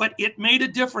 But it made a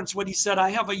difference when he said,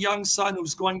 I have a young son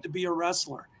who's going to be a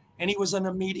wrestler. And he was an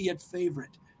immediate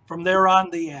favorite. From there on,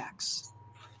 the Axe.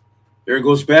 There it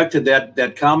goes back to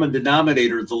that common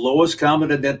denominator, the lowest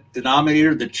common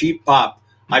denominator, the cheap pop.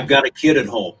 I've got a kid at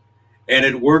home, and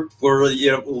it worked for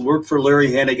Larry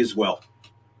Hennig as well.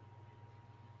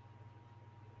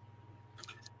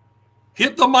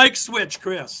 Hit the mic switch,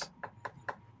 Chris.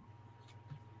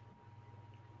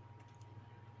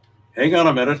 Hang on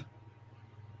a minute.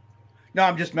 No,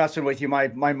 I'm just messing with you. My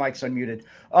mic's unmuted.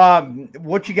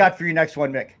 What you got for your next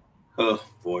one, Mick? Oh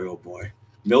boy, oh boy.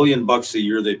 $1 million a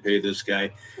year they pay this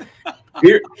guy.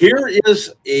 Here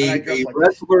is a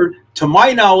wrestler, to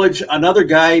my knowledge, another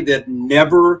guy that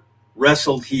never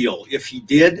wrestled heel. If he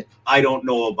did, I don't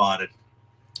know about it.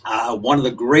 One of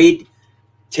the great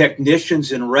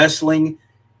technicians in wrestling,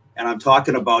 and I'm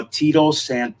talking about Tito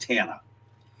Santana.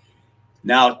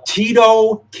 Now,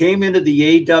 Tito came into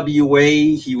the AWA.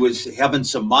 He was having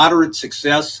some moderate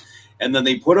success, and then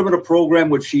they put him in a program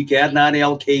with Sheik Adnan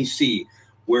LKC,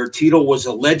 where Tito was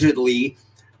allegedly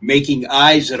making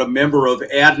eyes at a member of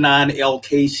Adnan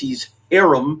El-Casey's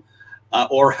harem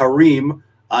or harem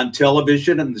on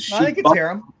television, and the Sheik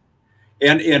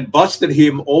and busted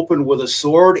him open with a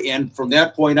sword. And from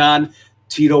that point on,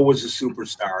 Tito was a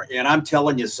superstar. And I'm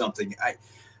telling you something,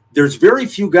 there's very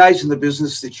few guys in the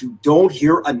business that you don't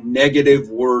hear a negative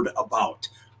word about.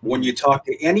 When you talk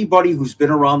to anybody who's been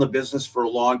around the business for a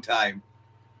long time,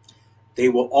 they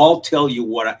will all tell you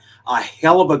what a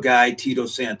hell of a guy Tito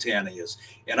Santana is.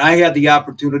 And I had the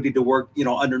opportunity to work,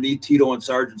 underneath Tito and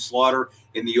Sergeant Slaughter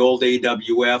in the old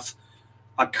AWF,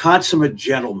 a consummate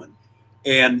gentleman.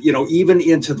 And, even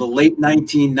into the late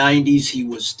 1990s, he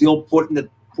was still putting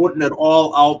it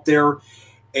all out there,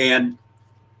 and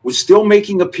was still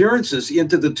making appearances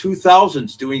into the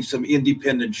 2000s, doing some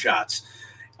independent shots.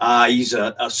 He's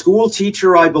a school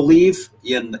teacher, I believe,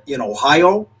 in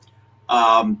Ohio.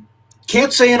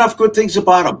 Can't say enough good things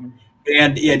about him.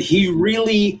 And he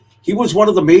was one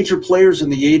of the major players in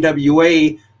the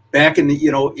AWA back in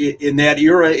in that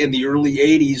era in the early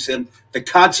 80s, and the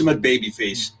consummate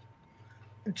babyface.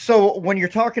 So when you're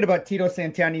talking about Tito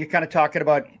Santana, you're kind of talking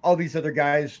about all these other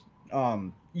guys,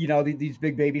 these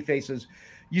big baby faces.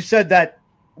 You said that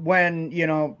when,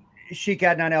 Sheik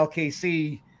Adnan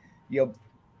LKC,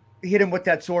 hit him with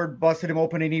that sword, busted him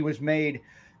open, and he was made.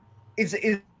 Is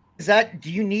that,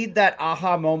 do you need that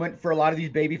aha moment for a lot of these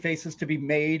baby faces to be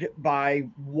made by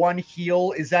one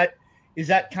heel? Is that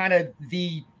kind of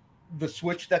the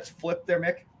switch that's flipped there,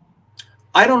 Mick?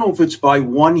 I don't know if it's by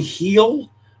one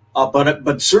heel.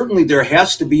 But certainly there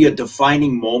has to be a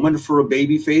defining moment for a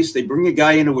babyface. They bring a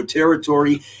guy into a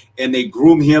territory and they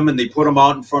groom him and they put him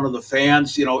out in front of the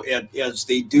fans, as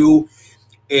they do.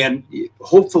 And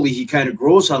hopefully he kind of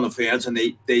grows on the fans and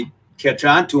they catch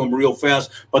on to him real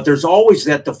fast. But there's always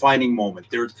that defining moment.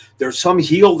 There's some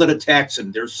heel that attacks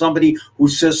him. There's somebody who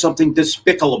says something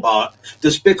despicable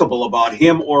about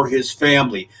him or his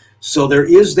family. So there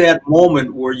is that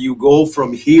moment where you go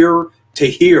from here to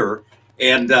here.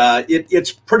 And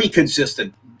it's pretty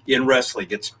consistent in wrestling.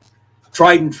 It's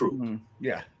tried and true.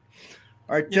 Yeah.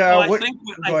 All right.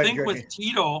 I think with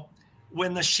Tito,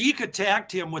 when the Sheik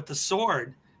attacked him with the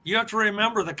sword, you have to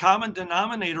remember the common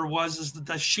denominator is that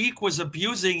the Sheik was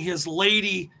abusing his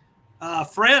lady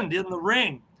friend in the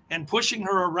ring and pushing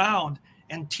her around.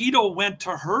 And Tito went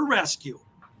to her rescue.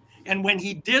 And when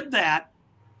he did that,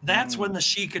 that's when the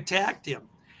Sheik attacked him.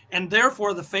 And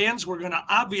therefore, the fans were going to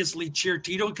obviously cheer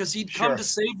Tito because he'd come to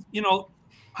save.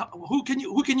 Who can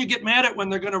you get mad at when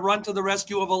they're going to run to the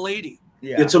rescue of a lady?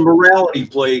 Yeah, it's a morality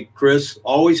play, Chris.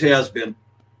 Always has been.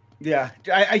 Yeah,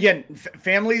 again,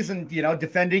 families and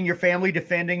defending your family,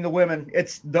 defending the women.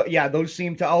 Those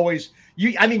seem to always.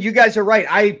 You guys are right.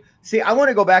 I want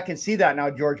to go back and see that now,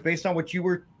 George, based on what you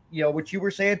were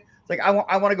saying. It's like I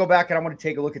want to go back and I want to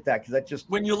take a look at that because that just.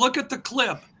 When you look at the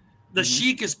clip. The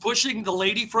Sheik is pushing the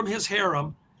lady from his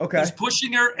harem. Okay. He's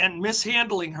pushing her and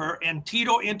mishandling her, and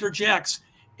Tito interjects,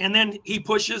 and then he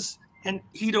pushes, and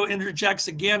Tito interjects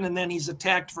again, and then he's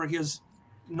attacked for his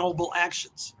noble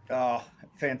actions. Oh,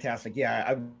 fantastic.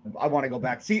 Yeah, I want to go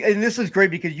back. See, and this is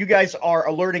great because you guys are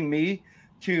alerting me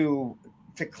to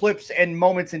clips and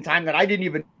moments in time that I didn't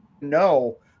even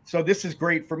know. So this is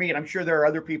great for me, and I'm sure there are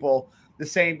other people the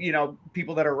same,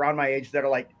 people that are around my age that are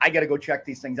like, I got to go check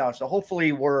these things out. So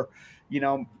hopefully we're,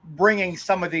 bringing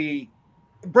some of the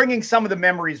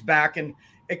memories back and,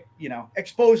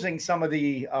 exposing some of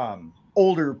the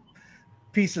older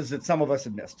pieces that some of us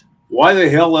have missed. Why the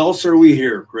hell else are we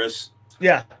here, Chris?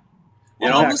 Yeah.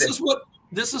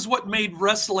 This is what made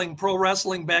pro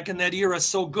wrestling back in that era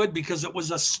so good because it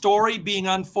was a story being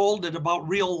unfolded about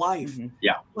real life.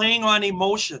 Yeah. Playing on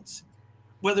emotions,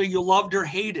 whether you loved or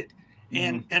hated.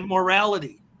 And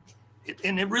morality,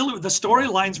 and the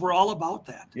storylines were all about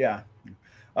that. Yeah.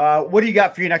 What do you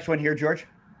got for your next one here, George?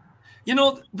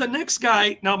 The next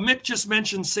guy. Now, Mick just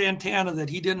mentioned Santana that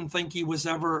he didn't think he was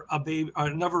ever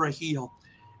never a heel,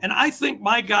 and I think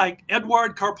my guy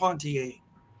Edouard Carpentier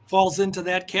falls into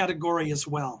that category as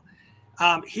well.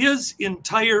 His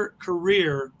entire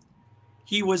career,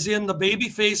 he was in the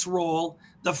babyface role,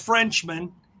 the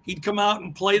Frenchman. He'd come out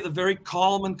and play the very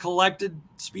calm and collected,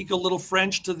 speak a little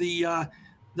French to the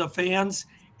fans,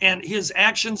 and his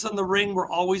actions in the ring were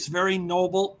always very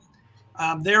noble.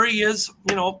 There he is,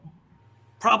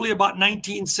 probably about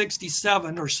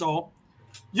 1967 or so,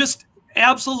 just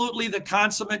absolutely the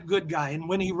consummate good guy. And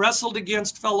when he wrestled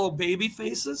against fellow baby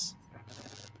faces,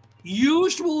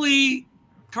 usually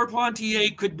Carpentier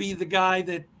could be the guy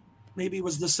that maybe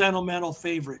was the sentimental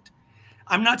favorite.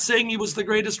 I'm not saying he was the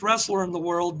greatest wrestler in the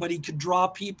world, but he could draw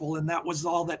people, and that was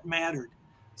all that mattered.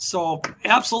 So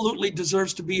absolutely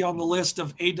deserves to be on the list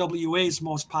of AWA's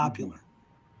most popular.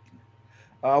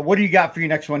 What do you got for your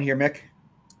next one here, Mick?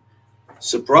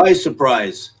 Surprise,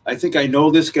 surprise. I think I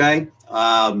know this guy.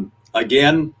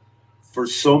 Again, for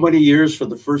so many years, for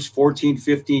the first 14,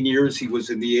 15 years, he was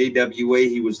in the AWA.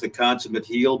 He was the consummate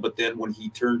heel. But then when he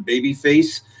turned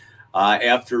babyface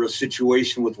after a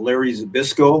situation with Larry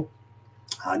Zbyszko,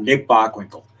 Nick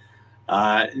Bockwinkel.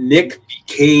 Nick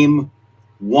became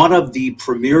one of the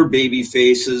premier baby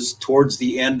faces towards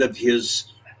the end of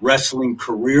his wrestling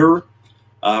career,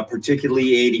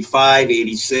 particularly 85,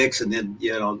 86, and then,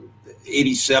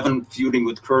 87 feuding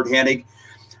with Curt Hennig.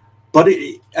 But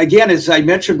again, as I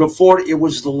mentioned before, it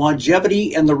was the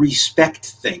longevity and the respect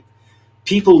thing.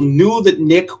 People knew that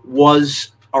Nick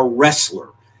was a wrestler.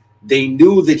 They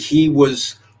knew that he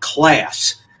was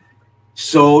class.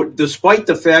 So despite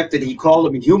the fact that he called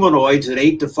them humanoids and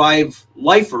 8 to 5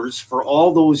 lifers for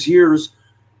all those years,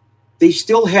 they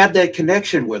still had that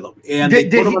connection with him. And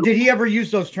did he ever use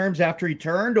those terms after he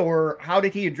turned, or how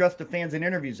did he address the fans in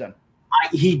interviews then?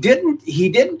 He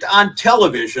didn't on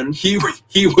television. He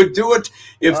would do it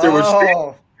if there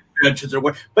was mentions or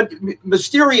what. But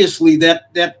mysteriously,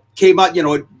 that came out.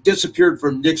 It disappeared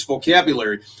from Nick's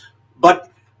vocabulary.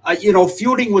 But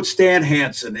feuding with Stan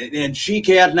Hansen and Sheik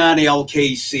Adnan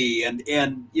LKC and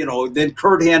then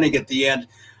Curt Hennig at the end,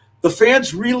 the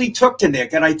fans really took to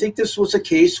Nick. And I think this was a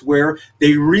case where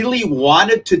they really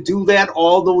wanted to do that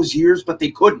all those years, but they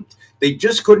couldn't. They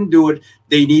just couldn't do it.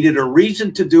 They needed a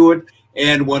reason to do it.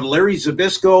 And when Larry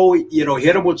Zbyszko,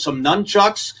 hit him with some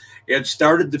nunchucks and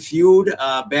started the feud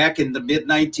back in the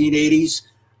mid-1980s,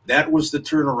 that was the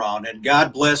turnaround. And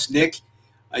God bless Nick.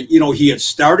 He had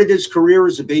started his career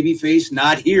as a babyface,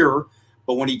 not here,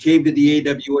 but when he came to the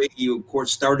AWA, he, of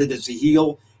course, started as a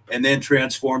heel and then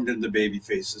transformed into the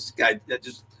babyface. This guy, that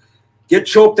just get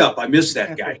choked up. I miss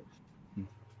that guy.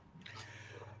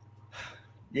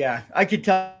 Yeah, I could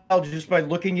tell just by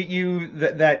looking at you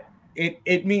that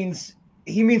it means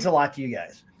he means a lot to you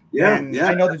guys. Yeah, and yeah.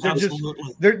 I know that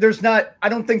there's not. I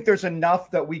don't think there's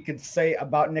enough that we could say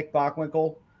about Nick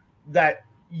Bockwinkel that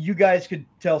you guys could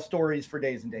tell stories for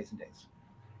days and days and days.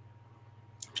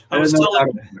 I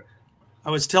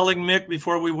was telling Mick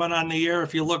before we went on the air,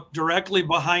 if you look directly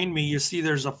behind me, you see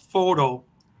there's a photo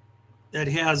that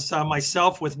has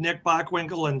myself with Nick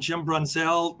Bockwinkel and Jim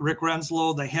Brunzell, Rick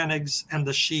Renslow, the Hennigs, and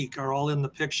the Sheik are all in the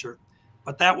picture.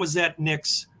 But that was at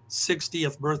Nick's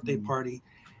 60th birthday party.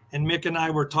 And Mick and I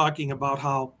were talking about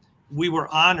how we were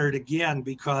honored again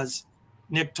because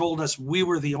Nick told us we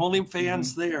were the only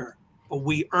fans there, but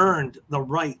we earned the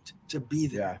right to be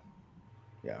there.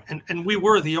 Yeah. And we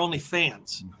were the only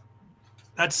fans.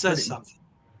 That says something.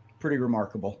 Pretty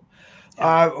remarkable.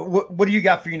 Yeah. What do you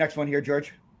got for your next one here,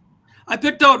 George? I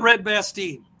picked out Red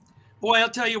Bastien. Boy, I'll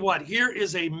tell you what, here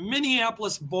is a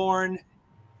Minneapolis-born,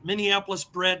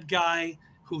 Minneapolis-bred guy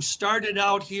who started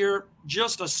out here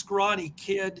just a scrawny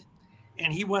kid,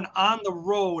 and he went on the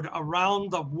road around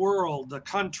the world, the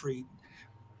country,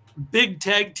 big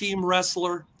tag team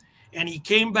wrestler, and he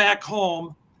came back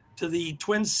home to the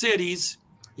Twin Cities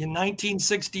in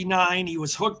 1969. He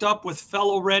was hooked up with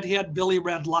fellow redhead Billy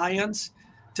Red Lyons.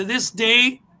 To this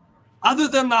day, other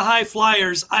than the High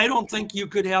Flyers, I don't think you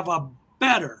could have a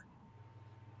better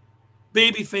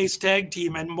babyface tag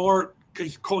team and more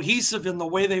cohesive in the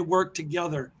way they work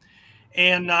together,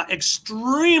 and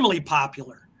extremely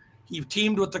popular. He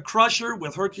teamed with the Crusher,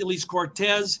 with Hercules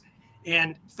Cortez,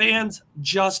 and fans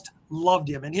just loved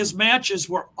him. And his matches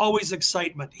were always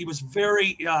excitement. He was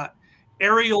very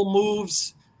aerial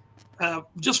moves,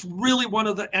 just really one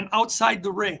of the, and outside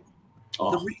the ring.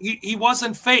 He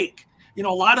wasn't fake. A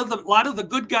lot of the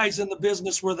good guys in the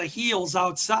business were the heels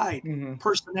outside,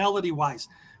 personality-wise.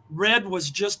 Red was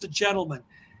just a gentleman.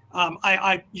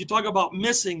 You talk about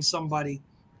missing somebody.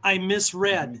 I miss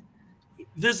Red.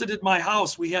 Visited my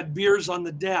house. We had beers on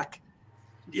the deck.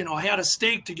 Had a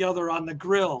steak together on the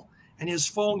grill, and his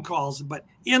phone calls. But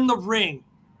in the ring,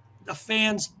 the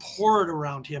fans poured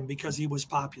around him because he was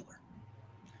popular.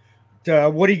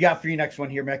 What do you got for your next one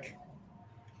here, Mick?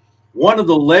 One of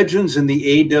the legends in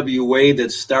the AWA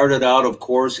that started out, of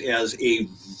course, as a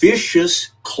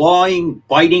vicious, clawing,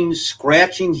 biting,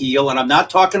 scratching heel, and I'm not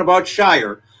talking about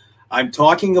Schire. I'm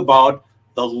talking about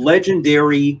the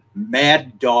legendary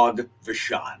Mad Dog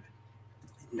Vachon.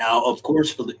 Now, of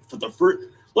course, for the first,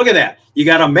 look at that. You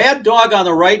got a Mad Dog on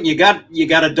the right, and you got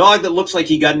a dog that looks like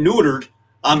he got neutered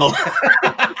on the left.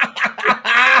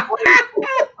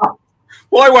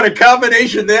 Boy, what a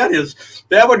combination that is.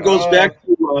 That one goes back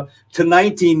to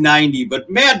 1990. But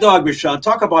Mad Dog Vachon,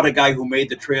 talk about a guy who made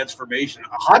the transformation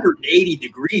 180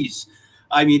 degrees.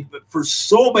 I mean, for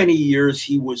so many years,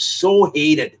 he was so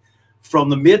hated from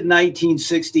the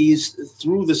mid-1960s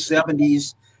through the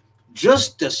 70s,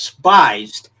 just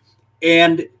despised.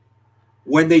 And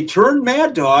when they turned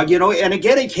Mad Dog, and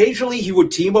again, occasionally he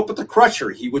would team up with the Crusher.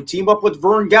 He would team up with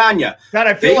Vern Gagne. God,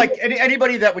 I feel like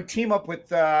anybody that would team up with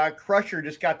Crusher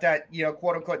just got that,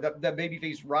 quote unquote, the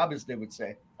babyface Rob, as they would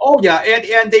say. Oh, yeah.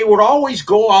 And they would always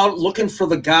go out looking for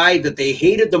the guy that they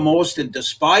hated the most and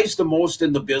despised the most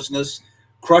in the business.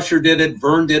 Crusher did it,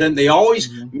 Vern did it. They always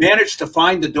managed to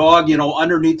find the dog, you know,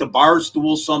 underneath the bar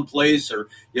stool someplace, or,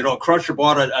 you know, Crusher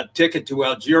bought a ticket to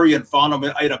Algeria and found him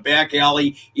in a back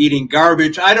alley eating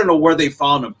garbage. I don't know where they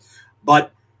found him,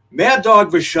 but Mad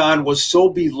Dog Vachon was so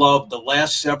beloved the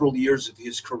last several years of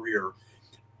his career,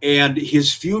 and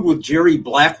his feud with Jerry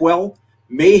Blackwell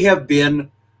may have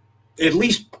been at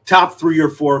least top 3 or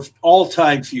 4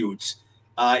 all-time feuds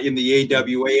in the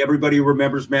AWA. Everybody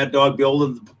remembers Mad Dog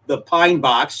building the pine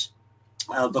box,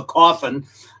 the coffin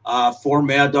for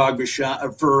Mad Dog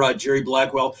Vachon, for Jerry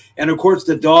Blackwell. And, of course,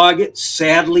 the dog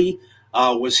sadly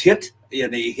was hit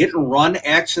in a hit-and-run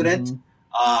accident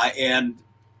and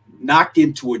knocked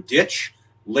into a ditch,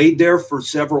 laid there for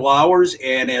several hours,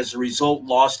 and as a result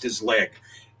lost his leg.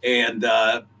 And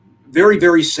very,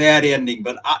 very sad ending.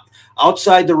 But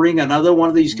outside the ring, another one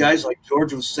of these guys, like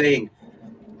George was saying,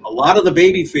 a lot of the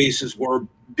baby faces were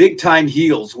big-time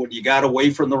heels when you got away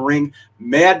from the ring.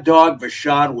 Mad Dog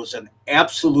Vachon was an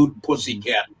absolute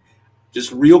pussycat.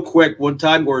 Just real quick, one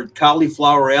time we're at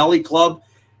Cauliflower Alley Club,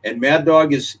 and Mad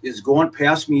Dog is going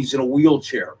past me. He's in a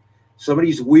wheelchair.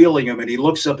 Somebody's wheeling him, and he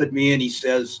looks up at me, and he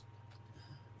says,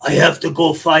 "I have to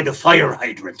go find a fire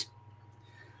hydrant."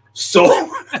 So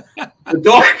the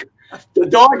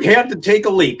dog had to take a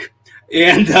leak.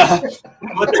 And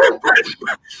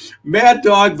Mad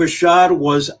Dog Vachon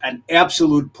was an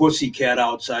absolute pussycat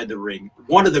outside the ring.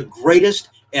 One of the greatest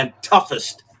and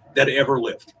toughest that ever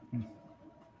lived. It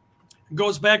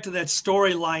goes back to that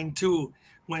storyline, too,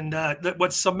 when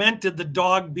what cemented the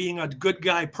dog being a good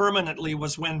guy permanently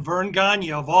was when Vern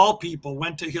Gagne, of all people,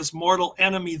 went to his mortal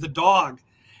enemy, the dog,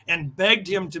 and begged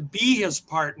him to be his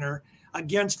partner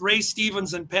against Ray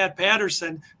Stevens and Pat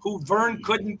Patterson, who Vern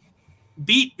couldn't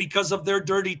beat because of their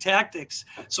dirty tactics.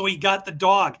 So he got the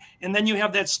dog. And then you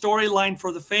have that storyline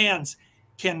for the fans.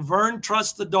 Can Vern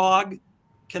trust the dog?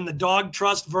 Can the dog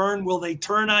trust Vern? Will they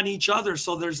turn on each other?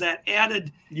 So there's that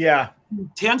added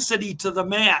intensity to the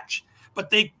match. But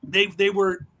they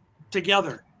were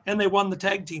together, and they won the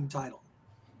tag team title.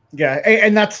 Yeah,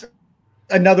 and that's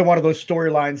another one of those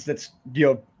storylines that's, you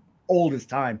know, old as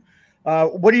time.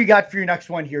 What do you got for your next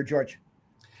one here, George?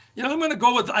 You know,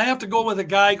 I have to go with a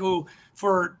guy who,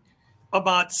 for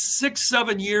about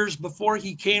 6-7 years before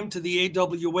he came to the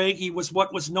AWA, he was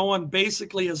what was known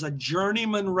basically as a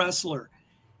journeyman wrestler.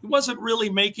 He wasn't really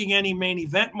making any main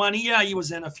event money. Yeah, he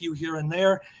was in a few here and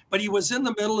there, but he was in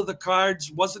the middle of the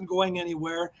cards, wasn't going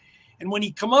anywhere. And when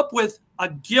he come up with a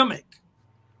gimmick,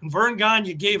 and Vern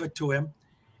Gagne gave it to him,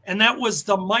 and that was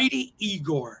the Mighty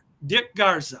Igor, Dick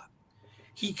Garza.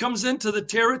 He comes into the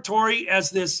territory as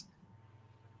this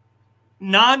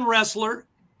non-wrestler.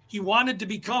 He wanted to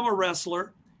become a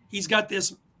wrestler. He's got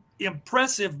this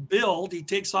impressive build. He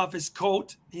takes off his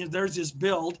coat. There's his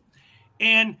build.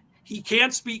 And he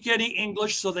can't speak any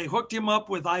English, so they hooked him up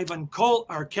with Ivan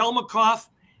Kelmakov.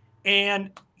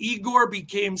 And Igor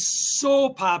became so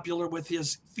popular with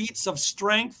his feats of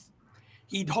strength.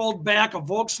 He'd hold back a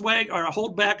Volkswagen, or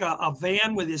hold back a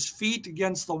van with his feet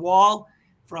against the wall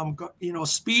from, you know,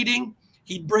 speeding.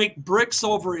 He'd break bricks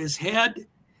over his head,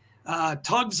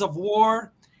 tugs of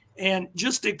war, and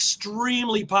just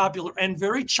extremely popular and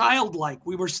very childlike.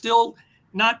 We were still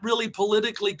not really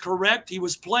politically correct. He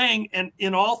was playing, and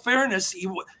in all fairness, he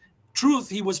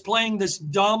was playing this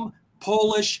dumb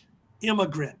Polish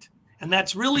immigrant. And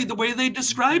that's really the way they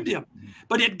described him.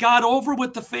 But it got over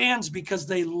with the fans because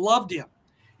they loved him.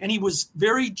 And he was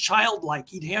very childlike.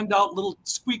 He'd hand out little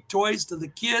squeak toys to the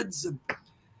kids, and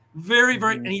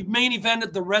and he main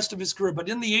evented the rest of his career. But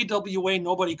in the AWA,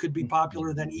 nobody could be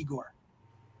popular than Igor.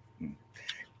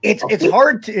 It's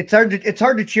hard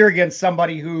to cheer against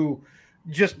somebody who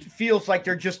just feels like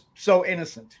they're just so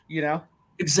innocent, you know?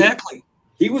 Exactly.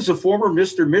 He was a former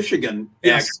Mr. Michigan,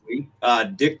 actually,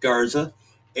 Dick Garza.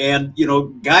 And, you know,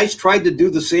 guys tried to do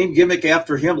the same gimmick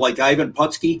after him, like Ivan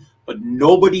Putski, but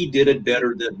nobody did it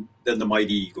better than the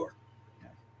Mighty Igor.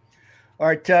 All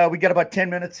right, we got about 10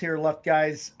 minutes here left,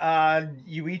 guys.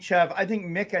 You each have, I think,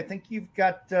 Mick, I think you've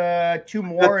got 2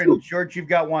 more, and George, you've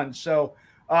got 1. So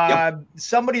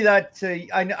somebody that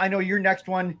I know your next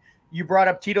one, you brought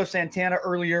up Tito Santana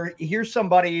earlier. Here's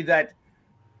somebody that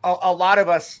a lot of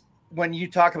us, when you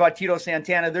talk about Tito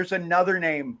Santana, there's another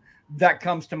name that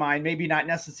comes to mind, maybe not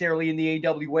necessarily in the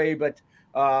AWA, but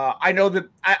I know that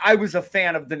I was a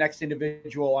fan of the next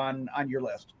individual on your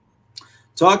list.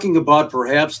 Talking about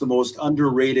perhaps the most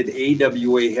underrated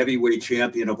AWA heavyweight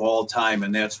champion of all time,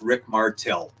 and that's Rick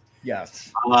Martel.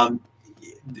 Yes.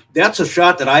 That's a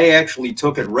shot that I actually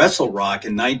took at Wrestle Rock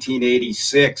in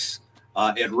 1986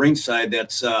 at ringside.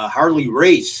 That's Harley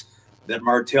Race that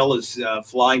Martel is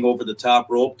flying over the top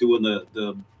rope doing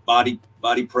the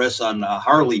body press on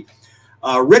Harley.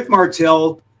 Rick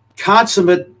Martel,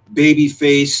 consummate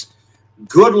babyface,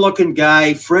 good-looking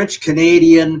guy,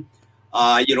 French-Canadian.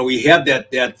 He had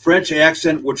that French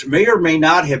accent, which may or may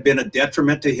not have been a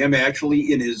detriment to him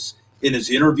actually in his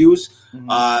interviews.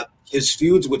 Mm-hmm. His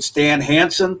feuds with Stan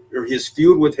Hansen, or his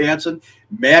feud with Hansen,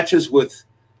 matches with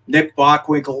Nick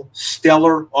Bockwinkel,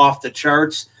 stellar, off the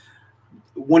charts.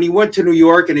 When he went to New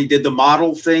York and he did the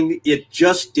model thing, it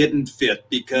just didn't fit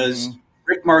because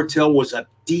Rick Martel was a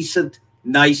decent,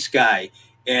 nice guy.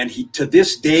 And he, to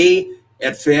this day,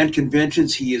 at fan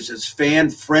conventions, he is as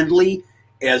fan-friendly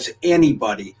as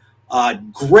anybody.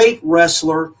 Great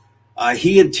wrestler.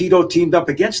 He and Tito teamed up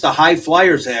against the High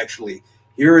Flyers, actually,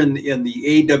 here in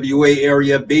the AWA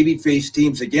area, babyface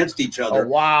teams against each other. Oh,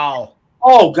 wow.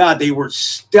 Oh, God, they were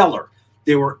stellar.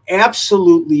 They were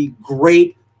absolutely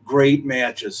great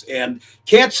matches. And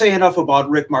can't say enough about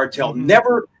Rick Martel. Mm-hmm.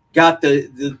 Never got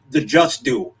the just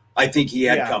due I think he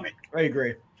had coming. I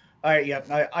agree.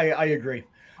 I agree.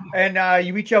 And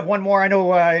you each have one more. I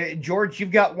know, George,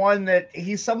 you've got one that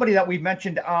he's somebody that we've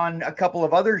mentioned on a couple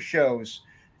of other shows.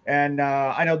 And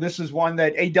I know this is one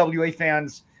that AWA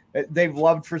fans, they've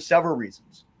loved for several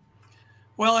reasons.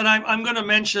 Well, and I'm going to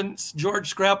mention George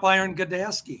Scrap Iron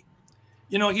Gdaski.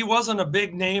 You know, he wasn't a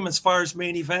big name as far as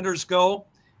main eventers go.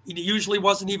 He usually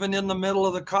wasn't even in the middle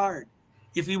of the card.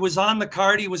 If he was on the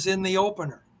card, he was in the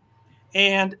opener.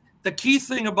 And the key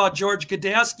thing about George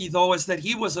Gdaski, though, is that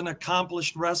he was an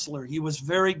accomplished wrestler. He was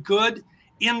very good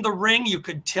in the ring. You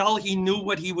could tell he knew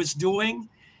what he was doing.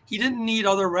 He didn't need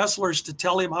other wrestlers to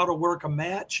tell him how to work a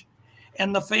match.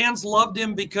 And the fans loved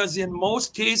him because in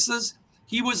most cases,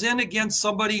 he was in against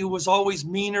somebody who was always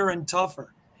meaner and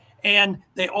tougher. And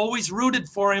they always rooted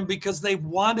for him because they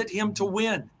wanted him to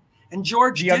win. And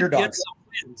George did get some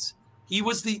wins. He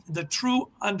was the true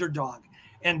underdog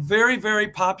and very, very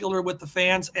popular with the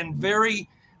fans and very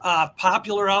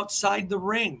popular outside the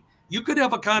ring. You could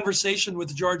have a conversation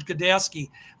with George Gdaski.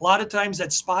 A lot of times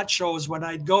at spot shows when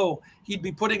I'd go, he'd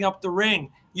be putting up the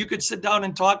ring. You could sit down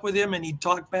and talk with him and he'd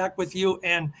talk back with you.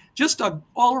 And just an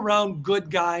all-around good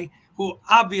guy who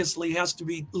obviously has to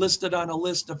be listed on a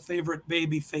list of favorite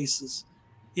baby faces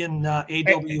in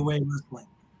AWA wrestling.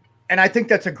 And I think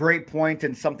that's a great point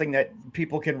and something that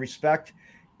people can respect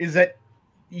is that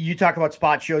you talk about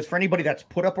spot shows. For anybody that's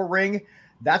put up a ring,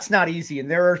 that's not easy.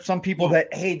 And there are some people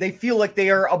that, hey, they feel like they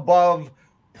are above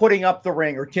putting up the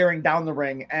ring or tearing down the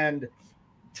ring. And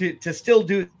to still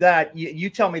do that, you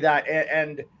tell me that.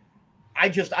 And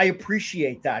I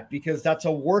appreciate that because that's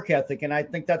a work ethic. And I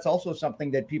think that's also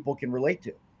something that people can relate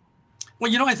to.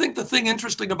 Well, you know, I think the thing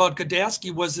interesting about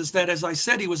Gdaski is that, as I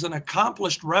said, he was an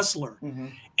accomplished wrestler. Mm-hmm.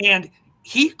 And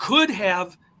he could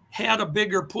have had a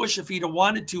bigger push if he'd have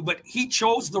wanted to, but he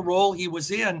chose the role he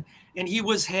was in, and he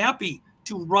was happy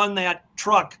to run that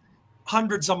truck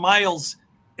hundreds of miles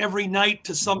every night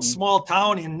to some small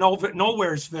town in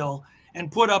Nowheresville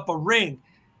and put up a ring.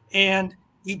 And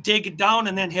he'd take it down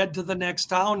and then head to the next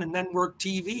town and then work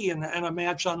TV and a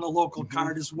match on the local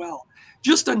card as well.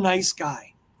 Just a nice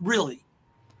guy, really.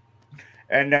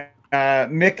 And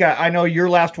Mick, I know your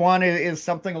last one is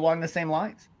something along the same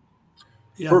lines.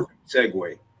 Yeah. Perfect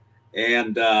segue.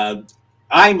 And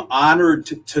I'm honored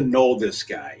to know this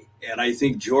guy. And I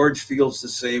think George feels the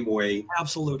same way.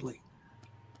 Absolutely.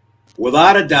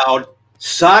 Without a doubt,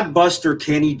 Sodbuster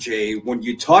Kenny J, when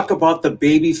you talk about the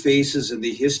baby faces in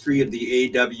the history of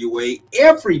the AWA,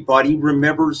 everybody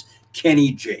remembers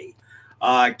Kenny J.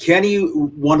 Kenny,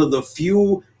 one of the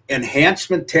few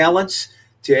enhancement talents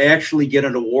to actually get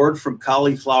an award from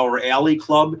Cauliflower Alley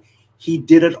Club. He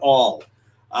did it all.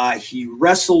 He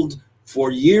wrestled for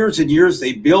years and years.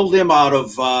 They billed him out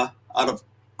of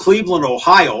Cleveland,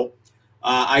 Ohio.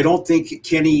 I don't think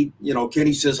Kenny,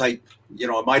 Kenny says I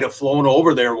might have flown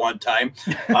over there one time.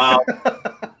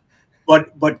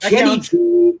 But Kenny,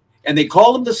 and they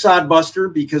call him the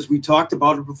Sodbuster because we talked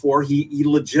about it before. He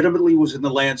legitimately was in the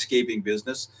landscaping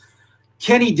business.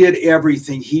 Kenny did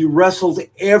everything. He wrestled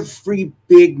every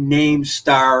big name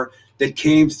star that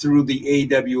came through the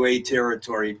AWA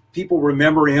territory. People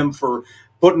remember him for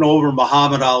putting over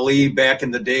Muhammad Ali back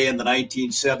in the day in the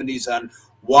 1970s on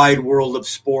Wide World of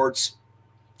Sports.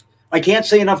 I can't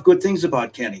say enough good things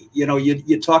about Kenny.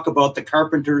 You talk about the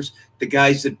carpenters, the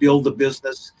guys that build the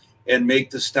business and make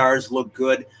the stars look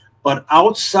good. But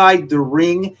outside the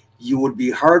ring, you would be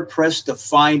hard-pressed to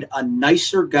find a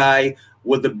nicer guy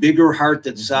with a bigger heart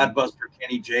than Sodbuster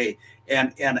Kenny J.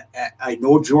 And I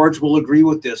know George will agree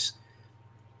with this.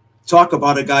 Talk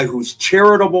about a guy who's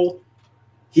charitable.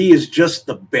 He is just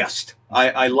the best.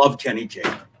 I love Kenny J.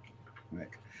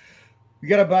 We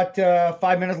got about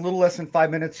 5 minutes, a little less than 5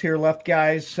 minutes here left,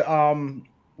 guys.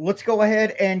 Let's go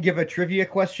ahead and give a trivia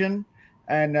question,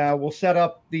 and we'll set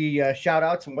up the shout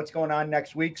outs and what's going on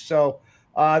next week. So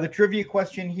the trivia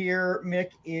question here, Mick,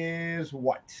 is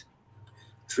what?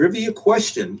 Trivia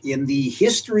question. In the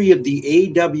history of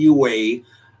the AWA,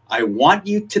 I want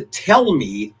you to tell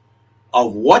me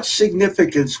of what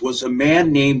significance was a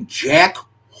man named Jack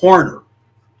Horner.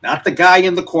 Not the guy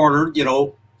in the corner, you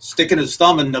know, sticking his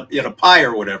thumb in a pie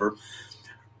or whatever.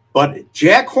 But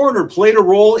Jack Horner played a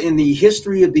role in the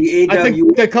history of the AWA. I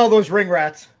think they call those ring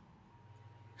rats.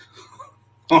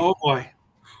 Oh, boy.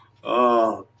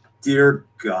 Oh, dear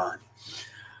God.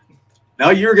 Now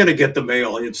you're going to get the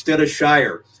mail instead of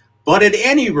Schire. But at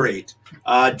any rate,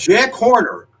 Jack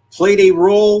Horner played a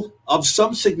role of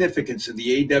some significance in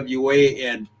the AWA,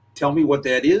 and tell me what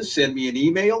that is. Send me an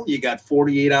email. You got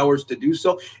 48 hours to do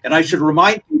so. And I should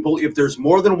remind people, if there's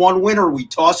more than one winner, we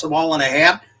toss them all in a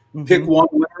hat, pick one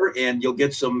winner, and you'll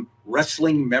get some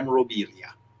wrestling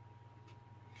memorabilia.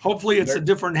 Hopefully it's a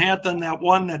different hat than that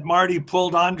one that Marty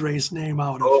pulled Andre's name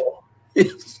out of. Oh.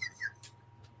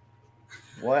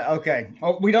 What? Okay.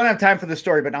 Oh, we don't have time for the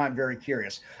story, but now I'm very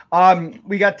curious.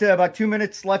 We got about 2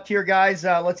 minutes left here, guys.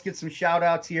 Let's get some shout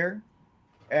outs here,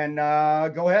 and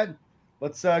go ahead.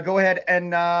 Let's go ahead,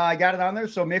 and I got it on there.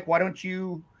 So Mick, why don't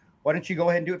you go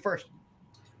ahead and do it first?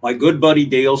 My good buddy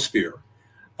Dale Spear.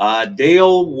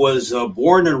 Dale was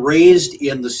born and raised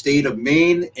in the state of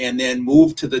Maine, and then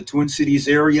moved to the Twin Cities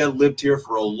area. Lived here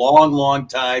for a long, long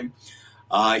time.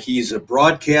 He's a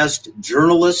broadcast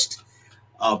journalist.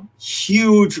 A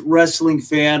huge wrestling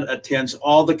fan, attends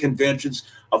all the conventions,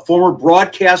 a former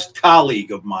broadcast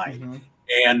colleague of mine,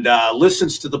 and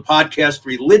listens to the podcast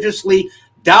religiously.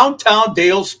 Downtown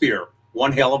Dale Spear,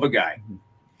 one hell of a guy.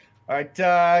 All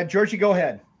right, Georgie, go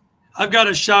ahead. I've got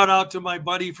a shout out to my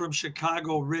buddy from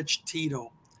Chicago, Rich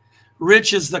Tito.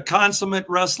 Rich is the consummate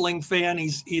wrestling fan.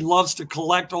 He loves to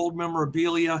collect old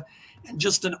memorabilia, and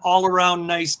just an all-around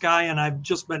nice guy, and I've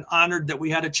just been honored that we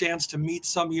had a chance to meet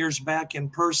some years back in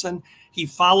person. He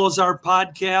follows our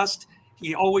podcast.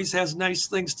 He always has nice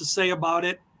things to say about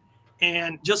it,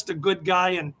 and just a good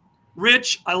guy. And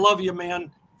Rich, I love you,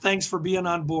 man. Thanks for being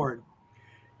on board.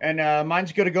 And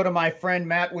mine's going to go to my friend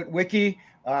Matt Witwicky.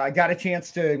 I got a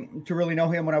chance to really know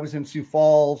him when I was in Sioux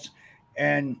Falls,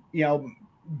 and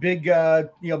big fan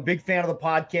of the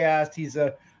podcast. He's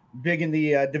big in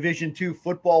the Division II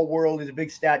football world. He's a big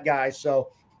stat guy. So,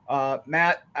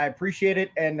 Matt, I appreciate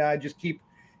it, and just keep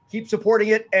supporting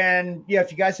it. And yeah,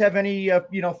 if you guys have any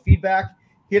feedback,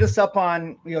 hit us up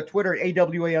on Twitter at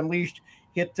AWA Unleashed.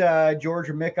 Hit George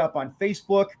or Mick up on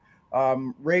Facebook.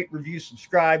 Rate, review,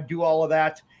 subscribe, do all of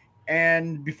that.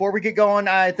 And before we get going,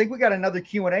 I think we got another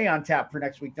Q&A on tap for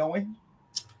next week, don't we?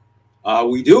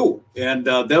 We do, and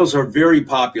those are very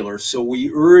popular. So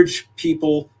we urge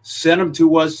people, send them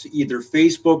to us, either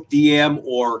Facebook, DM,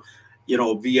 or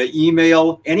via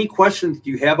email. Any questions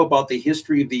you have about the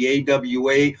history of the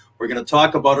AWA, we're going to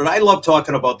talk about it. I love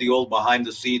talking about the old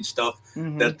behind-the-scenes stuff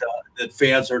that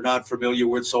fans are not familiar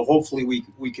with. So hopefully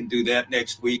we can do that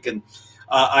next week. And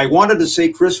I wanted to say,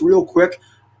 Chris, real quick,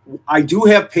 I do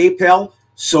have PayPal,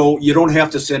 so you don't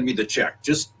have to send me the check.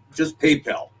 Just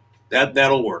PayPal.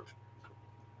 That'll work.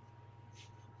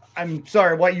 I'm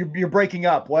sorry. What you're breaking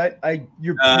up? What?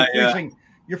 You're freezing. Yeah.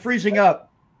 You're freezing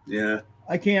up. Yeah.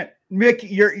 I can't. Mick,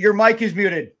 your mic is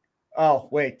muted. Oh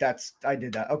wait, I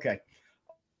did that. Okay.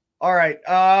 All right.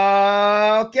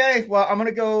 Okay. Well, I'm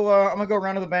gonna go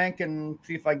around to the bank and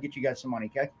see if I can get you guys some money.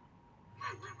 Okay.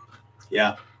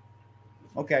 Yeah.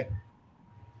 Okay.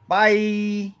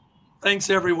 Bye. Thanks,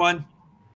 everyone.